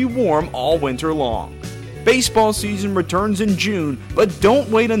will keep you warm all winter long. Baseball season returns in June, but don't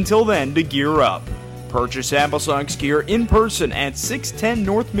wait until then to gear up. Purchase Apple Sox gear in person at 610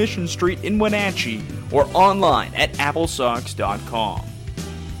 North Mission Street in Wenatchee or online at applesox.com.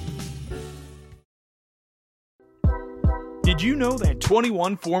 Did you know that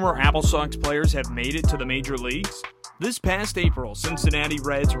 21 former Apple Sox players have made it to the major leagues? This past April, Cincinnati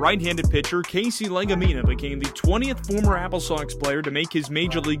Reds right-handed pitcher Casey Legumina became the 20th former Apple Sox player to make his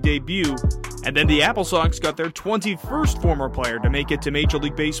Major League debut, and then the Apple Sox got their 21st former player to make it to Major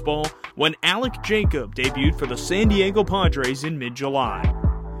League Baseball when Alec Jacob debuted for the San Diego Padres in mid-July.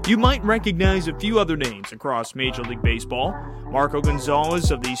 You might recognize a few other names across Major League Baseball: Marco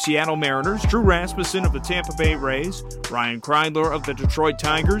Gonzalez of the Seattle Mariners, Drew Rasmussen of the Tampa Bay Rays, Ryan Kreidler of the Detroit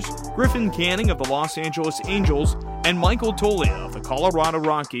Tigers, Griffin Canning of the Los Angeles Angels, and Michael Toglia of the Colorado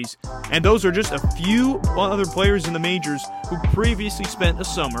Rockies. And those are just a few other players in the majors who previously spent a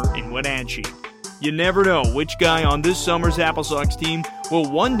summer in Wenatchee. You never know which guy on this summer's Apple Sox team will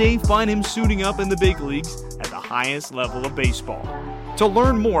one day find him suiting up in the big leagues at the highest level of baseball. To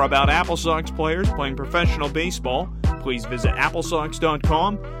learn more about Apple Sox players playing professional baseball, please visit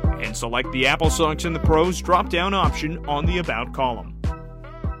applesox.com and select the Apple Sox in the Pros drop-down option on the About column.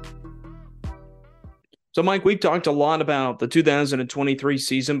 So, Mike, we've talked a lot about the 2023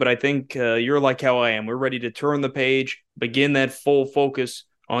 season, but I think you're like how I am. We're ready to turn the page, begin that full focus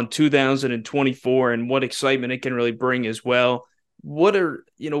on 2024 and what excitement it can really bring as well. What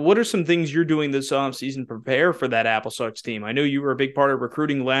are some things you're doing this offseason to prepare for that Apple Sox team? I know you were a big part of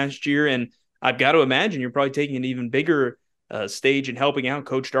recruiting last year, and I've got to imagine you're probably taking an even bigger stage in helping out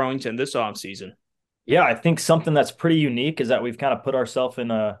Coach Darlington this offseason. Yeah, I think something that's pretty unique is that we've kind of put ourselves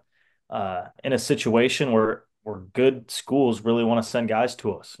in a in a situation where good schools really want to send guys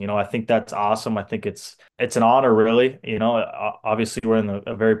to us. I think that's awesome. I think it's an honor, really. Obviously we're in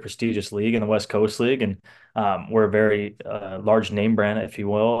a very prestigious league in the West Coast League, and we're a very large name brand, if you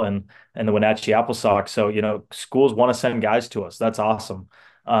will, and the Wenatchee Apple Sox. So schools want to send guys to us. That's awesome.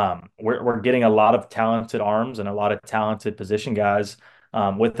 We're getting a lot of talented arms and a lot of talented position guys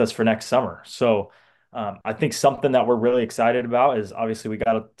with us for next summer. So I think something that we're really excited about is obviously we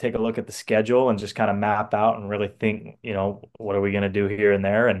got to take a look at the schedule and just kind of map out and really think, what are we going to do here and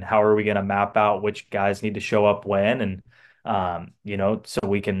there, and how are we going to map out which guys need to show up when, and so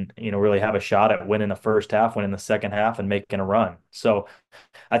we can, really have a shot at winning the first half, winning the second half, and making a run. So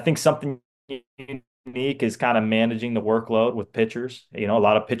I think something unique is kind of managing the workload with pitchers. A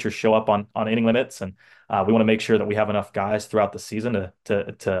lot of pitchers show up on inning limits, and we want to make sure that we have enough guys throughout the season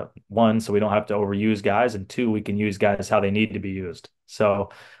to one, so we don't have to overuse guys, and two, we can use guys how they need to be used. So,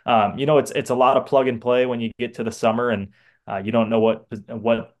 it's a lot of plug and play when you get to the summer, and you don't know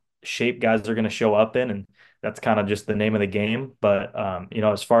what shape guys are going to show up in, and that's kind of just the name of the game. But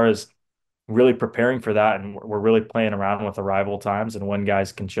as far as really preparing for that, and we're really playing around with arrival times and when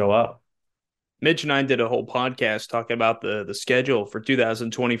guys can show up. Mitch and I did a whole podcast talking about the schedule for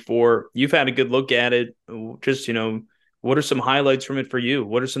 2024. You've had a good look at it. Just, what are some highlights from it for you?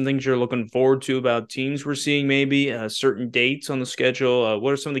 What are some things you're looking forward to about teams we're seeing, maybe certain dates on the schedule?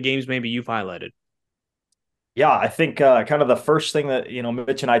 What are some of the games maybe you've highlighted? Yeah, I think kind of the first thing that,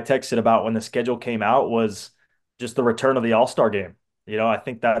 Mitch and I texted about when the schedule came out was just the return of the All-Star game. I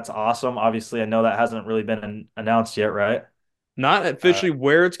think that's awesome. Obviously, I know that hasn't really been announced yet, right? Not Uh, officially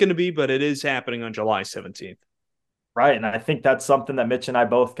where it's going to be, but it is happening on July 17th. Right. And I think that's something that Mitch and I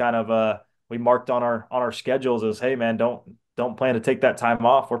both kind of we marked on our schedules as, hey man, don't plan to take that time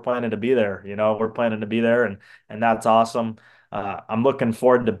off. We're planning to be there. We're planning to be there, and that's awesome. I'm looking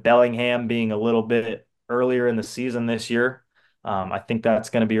forward to Bellingham being a little bit earlier in the season this year. I think that's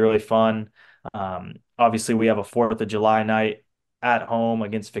going to be really fun. Obviously we have a 4th of July night at home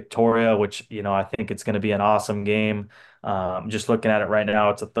against Victoria, which, I think it's going to be an awesome game. Just looking at it right now,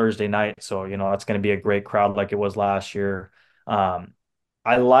 it's a Thursday night, so that's going to be a great crowd like it was last year. Um,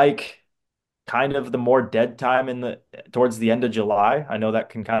 I like kind of the more dead time in the towards the end of July. I know that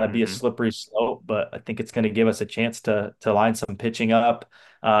can kind of be a Mm-hmm. slippery slope, but I think it's going to give us a chance to line some pitching up.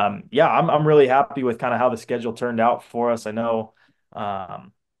 Yeah, I'm really happy with kind of how the schedule turned out for us. I know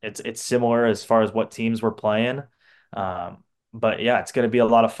it's similar as far as what teams we're playing. Um, but yeah, it's going to be a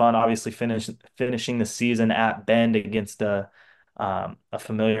lot of fun. Obviously, finishing the season at Bend against a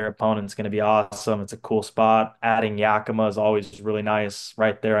familiar opponent is going to be awesome. It's a cool spot. Adding Yakima is always really nice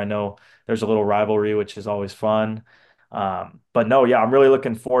right there. I know there's a little rivalry, which is always fun. But no, yeah, I'm really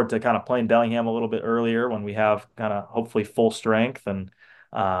looking forward to kind of playing Bellingham a little bit earlier when we have kind of hopefully full strength, and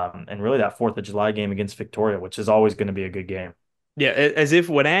really that 4th of July game against Victoria, which is always going to be a good game. Yeah, as if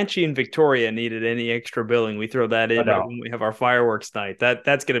Wenatchee and Victoria needed any extra billing, we throw that No in right doubt. when we have our fireworks night.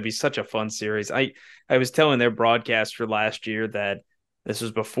 That's going to be such a fun series. I was telling their broadcaster last year that this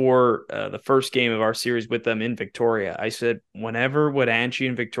was before the first game of our series with them in Victoria. I said whenever Wenatchee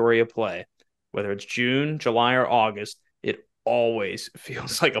and Victoria play, whether it's June, July, or August, it always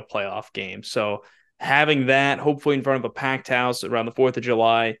feels like a playoff game. So having that, hopefully in front of a packed house around the 4th of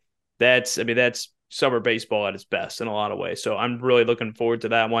July, that's summer baseball at its best in a lot of ways. So I'm really looking forward to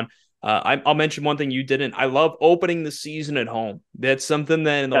that one. I'll mention one thing you didn't. I love opening the season at home. That's something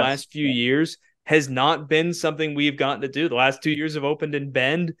that in the Yes. last few years has not been something we've gotten to do. The last 2 years have opened in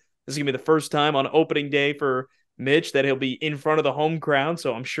Bend. This is gonna be the first time on opening day for Mitch that he'll be in front of the home crowd.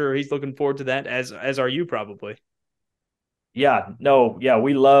 So I'm sure he's looking forward to that, as are you probably. Yeah, no, yeah,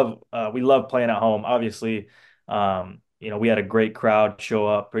 we love playing at home. Obviously, we had a great crowd show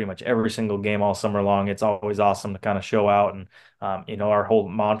up pretty much every single game all summer long. It's always awesome to kind of show out, and our whole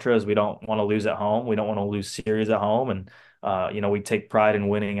mantra is we don't want to lose at home. We don't want to lose series at home, and we take pride in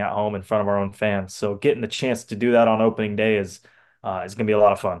winning at home in front of our own fans. So getting the chance to do that on opening day is going to be a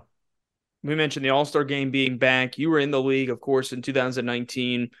lot of fun. We mentioned the All-Star game being back. You were in the league, of course, in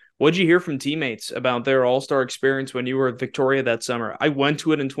 2019. What'd you hear from teammates about their All-Star experience when you were at Victoria that summer? I went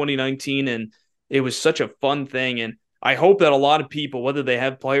to it in 2019 and it was such a fun thing. And I hope that a lot of people, whether they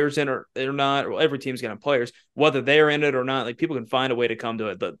have players in or not, or every team's gonna have players, whether they're in it or not, like people can find a way to come to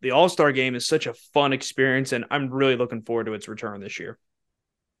it. The All-Star game is such a fun experience, and I'm really looking forward to its return this year.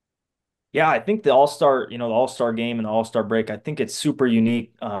 Yeah, I think the All-Star game and the All-Star break, I think it's super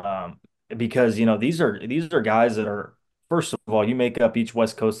unique, because these are guys that are, first of all, you make up each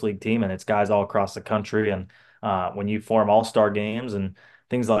West Coast League team, and it's guys all across the country. And when you form All-Star games and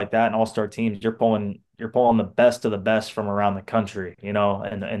things like that, and All-Star teams, you're pulling the best of the best from around the country, and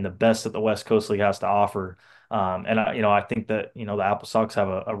the best that the West Coast League has to offer. I think that the Apple Sox have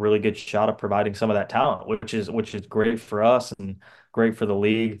a really good shot of providing some of that talent, which is great for us and great for the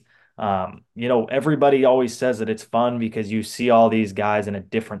league. Everybody always says that it's fun because you see all these guys in a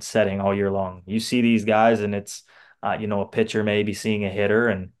different setting all year long. You see these guys, and it's a pitcher maybe seeing a hitter,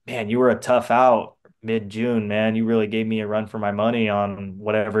 and man, you were a tough out mid-June, man. You really gave me a run for my money on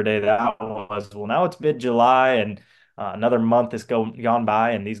whatever day that was. Well, now it's mid-July, and another month has gone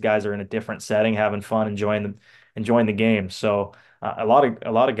by, and these guys are in a different setting, having fun, enjoying the game. So a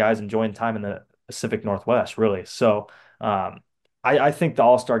lot of guys enjoying time in the Pacific Northwest, really. So I think the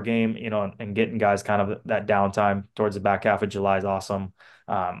All-Star game, and getting guys kind of that downtime towards the back half of July is awesome.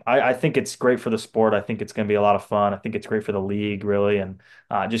 I think it's great for the sport. I think it's going to be a lot of fun. I think it's great for the league, really, and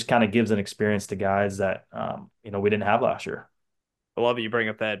just kind of gives an experience to guys that we didn't have last year. I love it. You bring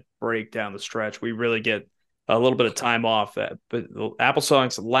up that break down the stretch. We really get a little bit of time off. But the Apple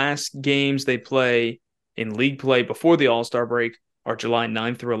Sox last games they play in league play before the All Star break are July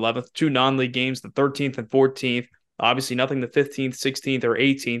 9th through 11th. Two non-league games, the 13th and 14th. Obviously, nothing the 15th, 16th, or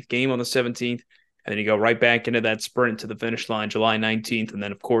 18th. Game on the 17th. And then you go right back into that sprint to the finish line, July 19th. And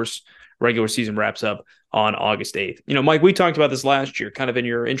then, of course, regular season wraps up on August 8th. Mike, we talked about this last year, kind of in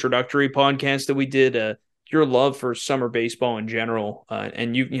your introductory podcast that we did. Your love for summer baseball in general,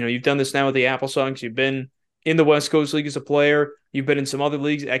 and you've done this now with the Apple Sox. You've been in the West Coast League as a player. You've been in some other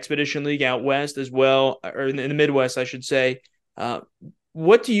leagues, Expedition League out west as well, or in the Midwest, I should say.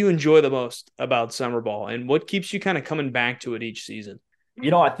 What do you enjoy the most about summer ball, and what keeps you kind of coming back to it each season?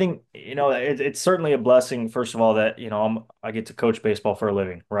 I think it's certainly a blessing. First of all, that I get to coach baseball for a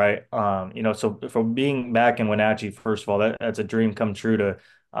living, right? So from being back in Wenatchee, first of all, that's a dream come true to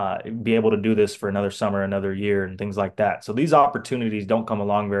be able to do this for another summer, another year, and things like that. So these opportunities don't come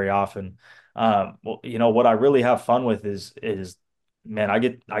along very often. What I really have fun with is man, I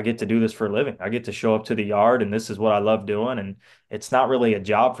get to do this for a living. I get to show up to the yard, and this is what I love doing. And it's not really a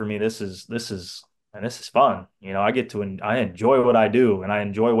job for me. This is fun. I enjoy what I do, and I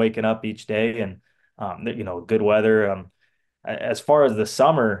enjoy waking up each day, and good weather. As far as the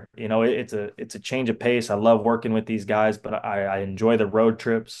summer, it's a change of pace. I love working with these guys, but I enjoy the road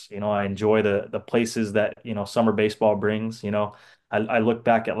trips. I enjoy the places that summer baseball brings. I look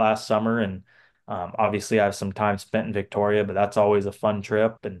back at last summer, and obviously I have some time spent in Victoria, but that's always a fun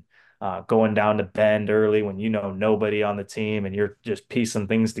trip. And going down to Bend early when nobody on the team and you're just piecing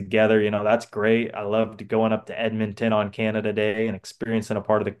things together, that's great. I loved going up to Edmonton on Canada Day and experiencing a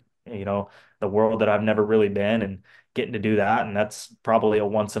part of the world that I've never really been, and getting to do that. And that's probably a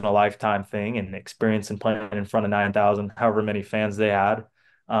once in a lifetime thing, and experiencing playing in front of 9,000, however many fans they had.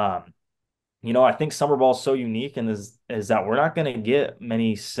 Um, I think summer ball is so unique, and is that we're not going to get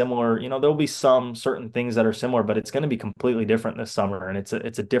many similar. There'll be some certain things that are similar, but it's going to be completely different this summer, and it's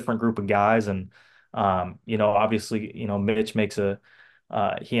a different group of guys. And obviously, Mitch makes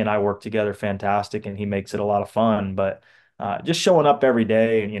he and I work together fantastic, and he makes it a lot of fun. But just showing up every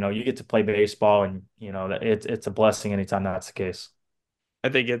day, and you get to play baseball, and that it's a blessing anytime that's the case. I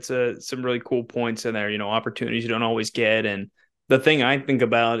think it's some really cool points in there, opportunities you don't always get. And the thing I think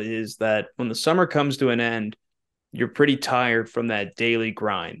about is that when the summer comes to an end, you're pretty tired from that daily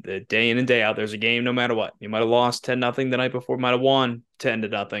grind, the day in and day out. There's a game no matter what. You might have lost 10-0 the night before, might have won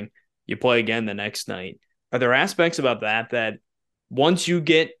 10-0. You play again the next night. Are there aspects about that once you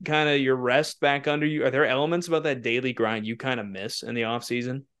get kind of your rest back under you, are there elements about that daily grind you kind of miss in the off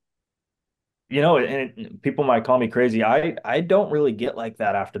season? People might call me crazy. I don't really get like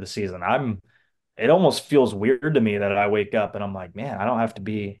that after the season. It almost feels weird to me that I wake up and I'm like, man, I don't have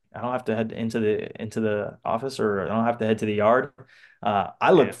to head into the office, or I don't have to head to the yard.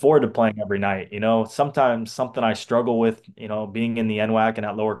 I look Yeah. forward to playing every night. Sometimes something I struggle with, being in the NWAC and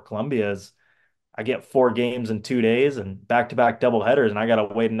at Lower Columbia is I get 4 games in 2 days and back-to-back double headers, and I got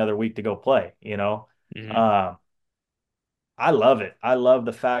to wait another week to go play. Mm-hmm. Uh, I love it. I love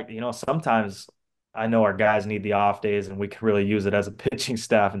the fact, sometimes I know our guys need the off days, and we can really use it as a pitching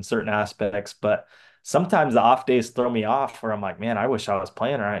staff in certain aspects. But sometimes the off days throw me off where I'm like, man, I wish I was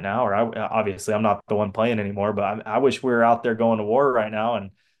playing right now. Or obviously I'm not the one playing anymore, but I wish we were out there going to war right now.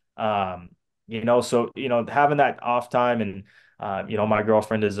 And, having that off time, and, my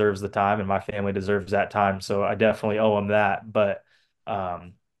girlfriend deserves the time, and my family deserves that time. So I definitely owe them that. But,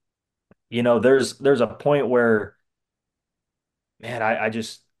 um, there's a point where, man,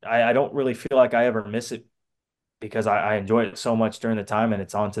 I don't really feel like I ever miss it because I enjoy it so much during the time, and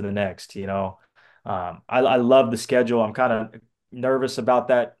it's on to the next. I love the schedule. I'm kind of nervous about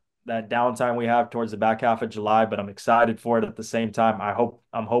that that downtime we have towards the back half of July, but I'm excited for it at the same time.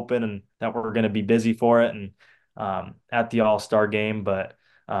 I'm hoping and that we're going to be busy for it and at the All-Star game. But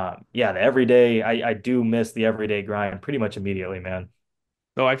yeah, the everyday I do miss the everyday grind pretty much immediately, man.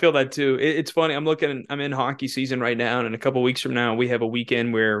 No, I feel that too. It's funny. I'm in hockey season right now, and in a couple weeks from now, we have a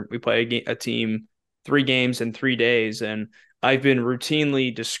weekend where we play a team 3 games in 3 days. And I've been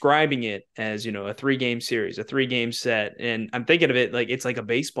routinely describing it as, a 3 game series, a 3 game set. And I'm thinking of it like it's like a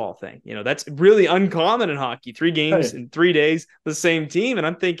baseball thing. That's really uncommon in hockey. 3 games Hey. in 3 days, the same team. And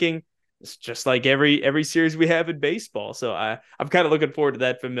I'm thinking it's just like every series we have in baseball. So I'm kind of looking forward to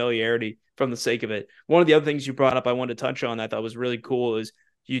that familiarity from the sake of it. One of the other things you brought up I wanted to touch on that I thought was really cool is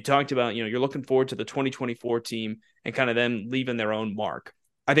you talked about, you're looking forward to the 2024 team and kind of them leaving their own mark.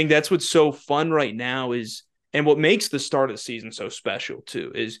 I think that's what's so fun right now is, and what makes the start of the season so special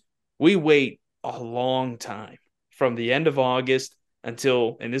too, is we wait a long time from the end of August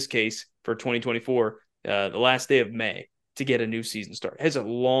until, in this case, for 2024, the last day of May to get a new season start. It has a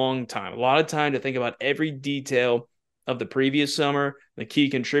long time, a lot of time to think about every detail of the previous summer, the key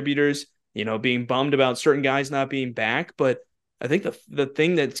contributors, being bummed about certain guys not being back. But I think the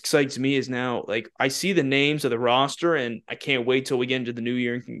thing that excites me is now, like, I see the names of the roster, and I can't wait till we get into the new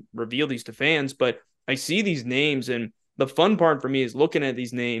year and can reveal these to fans. But I see these names, and the fun part for me is looking at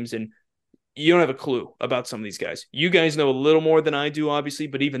these names, and you don't have a clue about some of these guys. You guys know a little more than I do, obviously,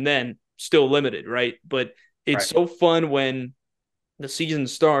 but even then, still limited, right? But it's Right. so fun when the season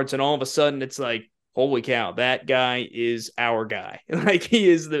starts and all of a sudden it's like, holy cow, that guy is our guy. Like, he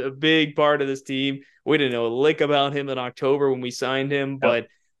is the big part of this team. We didn't know a lick about him in October when we signed him, Yep. but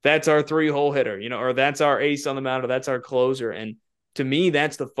that's our 3 hole hitter, or that's our ace on the mound, or that's our closer. And to me,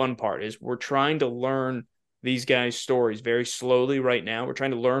 that's the fun part is we're trying to learn these guys' stories very slowly right now. We're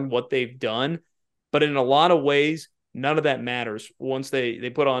trying to learn what they've done, but in a lot of ways, none of that matters once they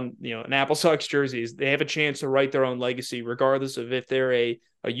put on an Apple Sox jerseys. They have a chance to write their own legacy, regardless of if they're a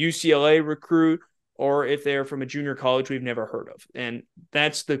UCLA recruit or if they're from a junior college we've never heard of. And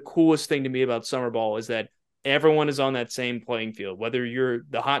that's the coolest thing to me about summer ball is that everyone is on that same playing field, whether you're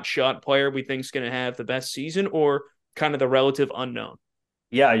the hot shot player we think is going to have the best season or kind of the relative unknown.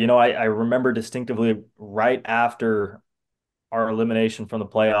 Yeah, I remember distinctively right after our elimination from the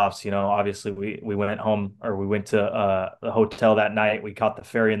playoffs, obviously we went home or we went to the hotel that night. We caught the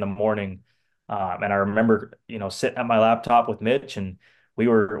ferry in the morning. And I remember, sitting at my laptop with Mitch and we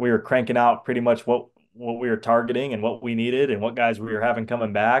were cranking out pretty much what we were targeting and what we needed and what guys we were having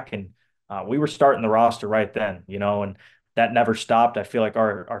coming back. And we were starting the roster right then, and that never stopped. I feel like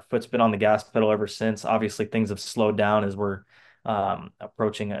our foot's been on the gas pedal ever since. Obviously, things have slowed down as we're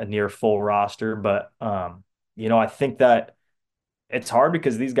approaching a near full roster. But I think that it's hard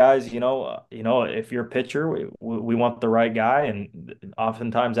because these guys, if you're a pitcher, we want the right guy, and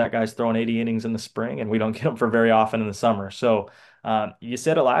oftentimes that guy's throwing 80 innings in the spring, and we don't get them for very often in the summer. So you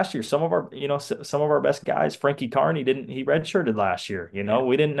said it last year. Some of our, some of our best guys, Frankie Carney he redshirted last year. Yeah.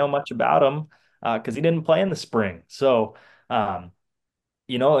 We didn't know much about him because he didn't play in the spring. So um,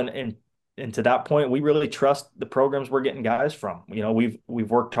 and to that point, we really trust the programs we're getting guys from. We've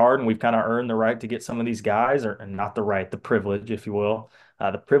worked hard and we've kind of earned the right to get some of these guys, or and not the right, the privilege, if you will,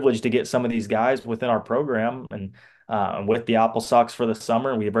 the privilege to get some of these guys within our program and with the Apple Sox for the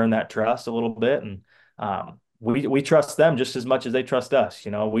summer. We've earned that trust a little bit, and we trust them just as much as they trust us.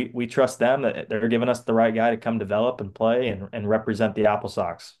 We trust them that they're giving us the right guy to come develop and play and represent the Apple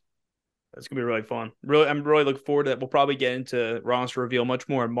Sox. That's gonna be really fun. Really, I'm really looking forward to that. We'll probably get into roster reveal much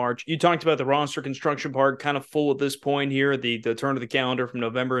more in March. You talked about the roster construction part, kind of full at this point here. The turn of the calendar from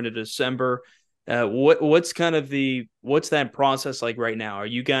November into December. What's kind of what's that process like right now? Are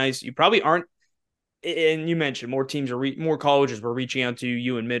you guys? You probably aren't. And you mentioned more teams more colleges were reaching out to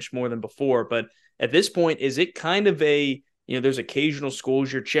you and Mitch more than before. But at this point, is it kind of there's occasional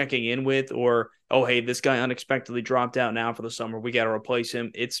schools you're checking in with, or, oh, hey, this guy unexpectedly dropped out now for the summer, we got to replace him.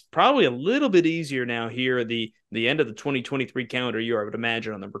 It's probably a little bit easier now here at the end of the 2023 calendar year, I would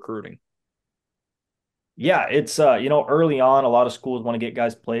imagine, on the recruiting. Yeah, it's early on, a lot of schools want to get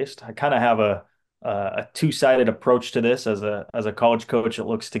guys placed. I kind of have a two-sided approach to this as a college coach. It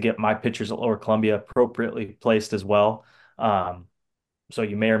looks to get my pitchers at Lower Columbia appropriately placed as well. Um, so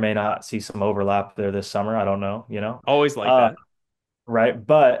you may or may not see some overlap there this summer. I don't know, Always like uh, that. right?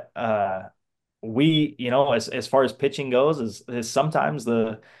 But we, as far as pitching goes, is sometimes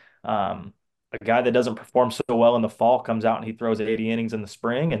um, a guy that doesn't perform so well in the fall comes out and he throws 80 innings in the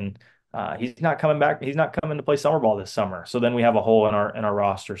spring, and he's not coming back. He's not coming to play summer ball this summer. So then we have a hole in our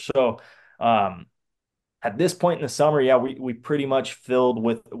roster. So um, at this point in the summer, yeah, we pretty much filled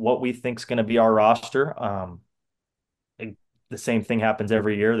with what we think is going to be our roster. the same thing happens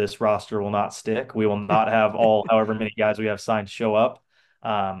every year. This roster will not stick. We will not have all however many guys we have signed show up.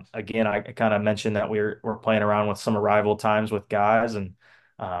 Again, I kind of mentioned that we're playing around with some arrival times with guys, and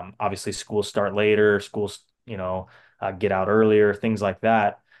obviously schools start later, schools get out earlier, things like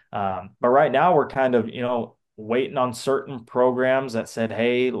that. But right now we're kind of waiting on certain programs that said,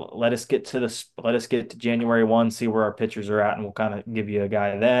 hey, let us get to January 1, see where our pitchers are at, and we'll kind of give you a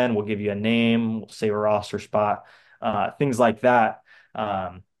guy then. We'll give you a name, we'll save a roster spot, things like that.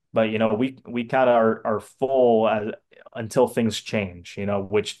 But we kind of are full until things change,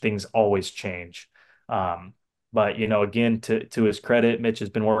 which things always change. But again, to his credit, Mitch has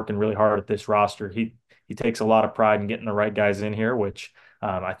been working really hard at this roster. He takes a lot of pride in getting the right guys in here, which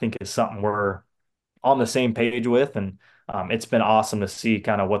I think is something we're on the same page with. And it's been awesome to see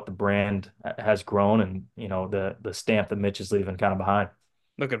kind of what the brand has grown, and the stamp that Mitch is leaving kind of behind.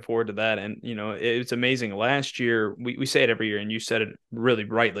 Looking forward to that. And, it's amazing. Last year, we say it every year, and you said it really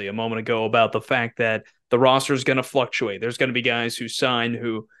rightly a moment ago about the fact that the roster is going to fluctuate. There's going to be guys who sign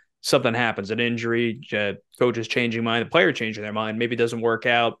who something happens, an injury, coaches changing mind, the player changing their mind, maybe it doesn't work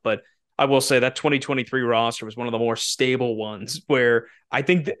out. But I will say that 2023 roster was one of the more stable ones, where I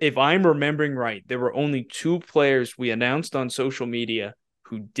think if I'm remembering right, there were only 2 players we announced on social media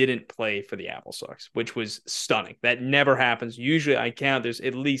who didn't play for the Apple Sox, which was stunning. That never happens. Usually I count, there's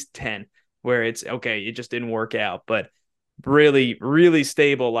at least 10 where it's okay, it just didn't work out. But really, really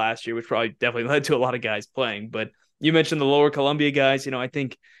stable last year, which probably definitely led to a lot of guys playing. But you mentioned the Lower Columbia guys. I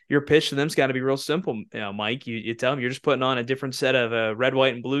think your pitch to them's got to be real simple. Mike, you tell them you're just putting on a different set of red,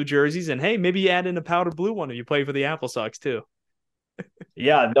 white, and blue jerseys, and hey, maybe you add in a powder blue one if you play for the Apple Sox too.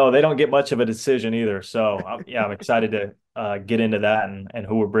 Yeah, no, they don't get much of a decision either. So I'm excited to get into that and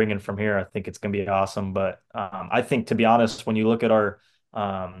who we're bringing from here. I think it's going to be awesome. But I think, to be honest, when you look at our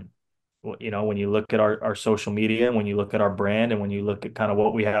our social media, and when you look at our brand, and when you look at kind of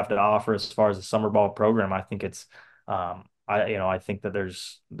what we have to offer as far as the summer ball program, I think it's I think that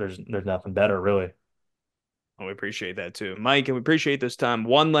there's nothing better, really. Oh, we appreciate that too, Mike, and we appreciate this time.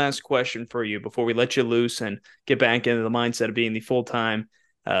 One last question for you before we let you loose and get back into the mindset of being the full-time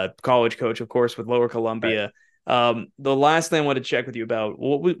college coach, of course, with Lower Columbia. Right. The last thing I wanted to check with you about,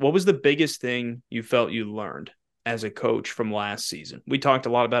 what was the biggest thing you felt you learned as a coach from last season? We talked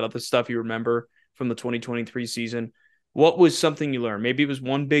a lot about the stuff you remember from the 2023 season. What was something you learned? Maybe it was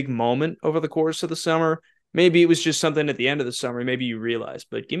one big moment over the course of the summer. Maybe it was just something at the end of the summer. Maybe you realized.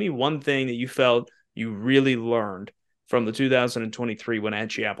 But give me one thing that you felt you really learned from the 2023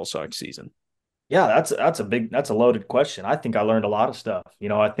 Wenatchee Apple Sox season. Yeah, that's a loaded question. I think I learned a lot of stuff.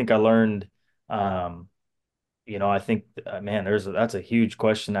 I think I learned, I think, man, that's a huge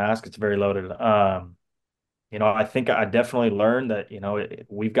question to ask. It's very loaded. I think I definitely learned that,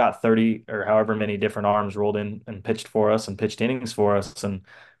 we've got 30 or however many different arms rolled in and pitched for us and pitched innings for us. And,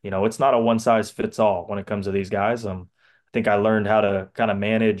 it's not a one size fits all when it comes to these guys. I think I learned how to kind of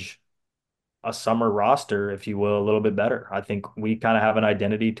manage a summer roster, if you will, a little bit better. I think we kind of have an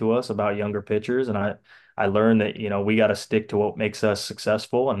identity to us about younger pitchers. And I learned that, we got to stick to what makes us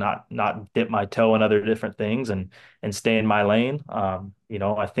successful and not dip my toe in other different things and stay in my lane.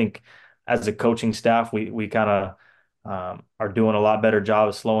 I think as a coaching staff, we kind of are doing a lot better job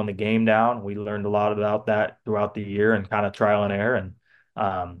of slowing the game down. We learned a lot about that throughout the year, and kind of trial and error, and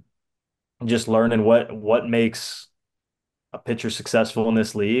just learning what makes a pitcher successful in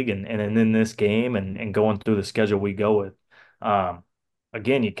this league and in this game, and going through the schedule we go with.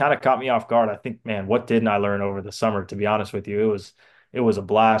 Again, you kind of caught me off guard. I think, man, what didn't I learn over the summer? To be honest with you, it was a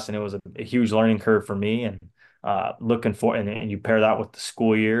blast, and it was a huge learning curve for me. And looking for, and you pair that with the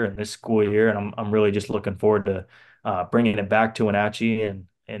school year and this school year, and I'm really just looking forward to bringing it back to Wenatchee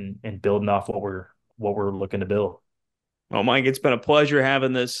and building off what we're looking to build. Well, Mike, it's been a pleasure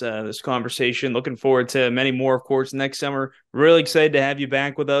having this conversation. Looking forward to many more, of course, next summer. Really excited to have you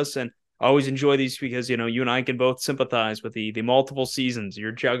back with us, and I always enjoy these because, you and I can both sympathize with the multiple seasons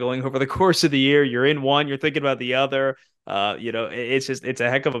you're juggling over the course of the year. You're in one, you're thinking about the other. It's a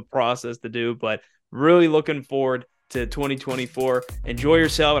heck of a process to do, but really looking forward to 2024. Enjoy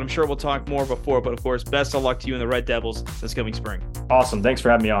yourself, and I'm sure we'll talk more before, but of course, best of luck to you and the Red Devils this coming spring. Awesome. Thanks for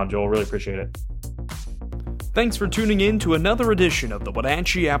having me on, Joel. Really appreciate it. Thanks for tuning in to another edition of the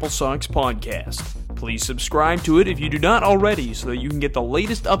Wenatchee Apple Sox podcast. Please subscribe to it if you do not already so that you can get the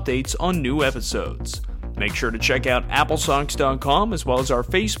latest updates on new episodes. Make sure to check out applesox.com as well as our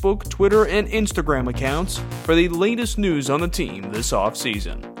Facebook, Twitter, and Instagram accounts for the latest news on the team this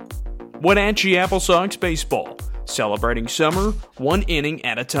offseason. Wenatchee Apple Sox Baseball, celebrating summer one inning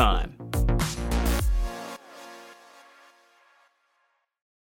at a time.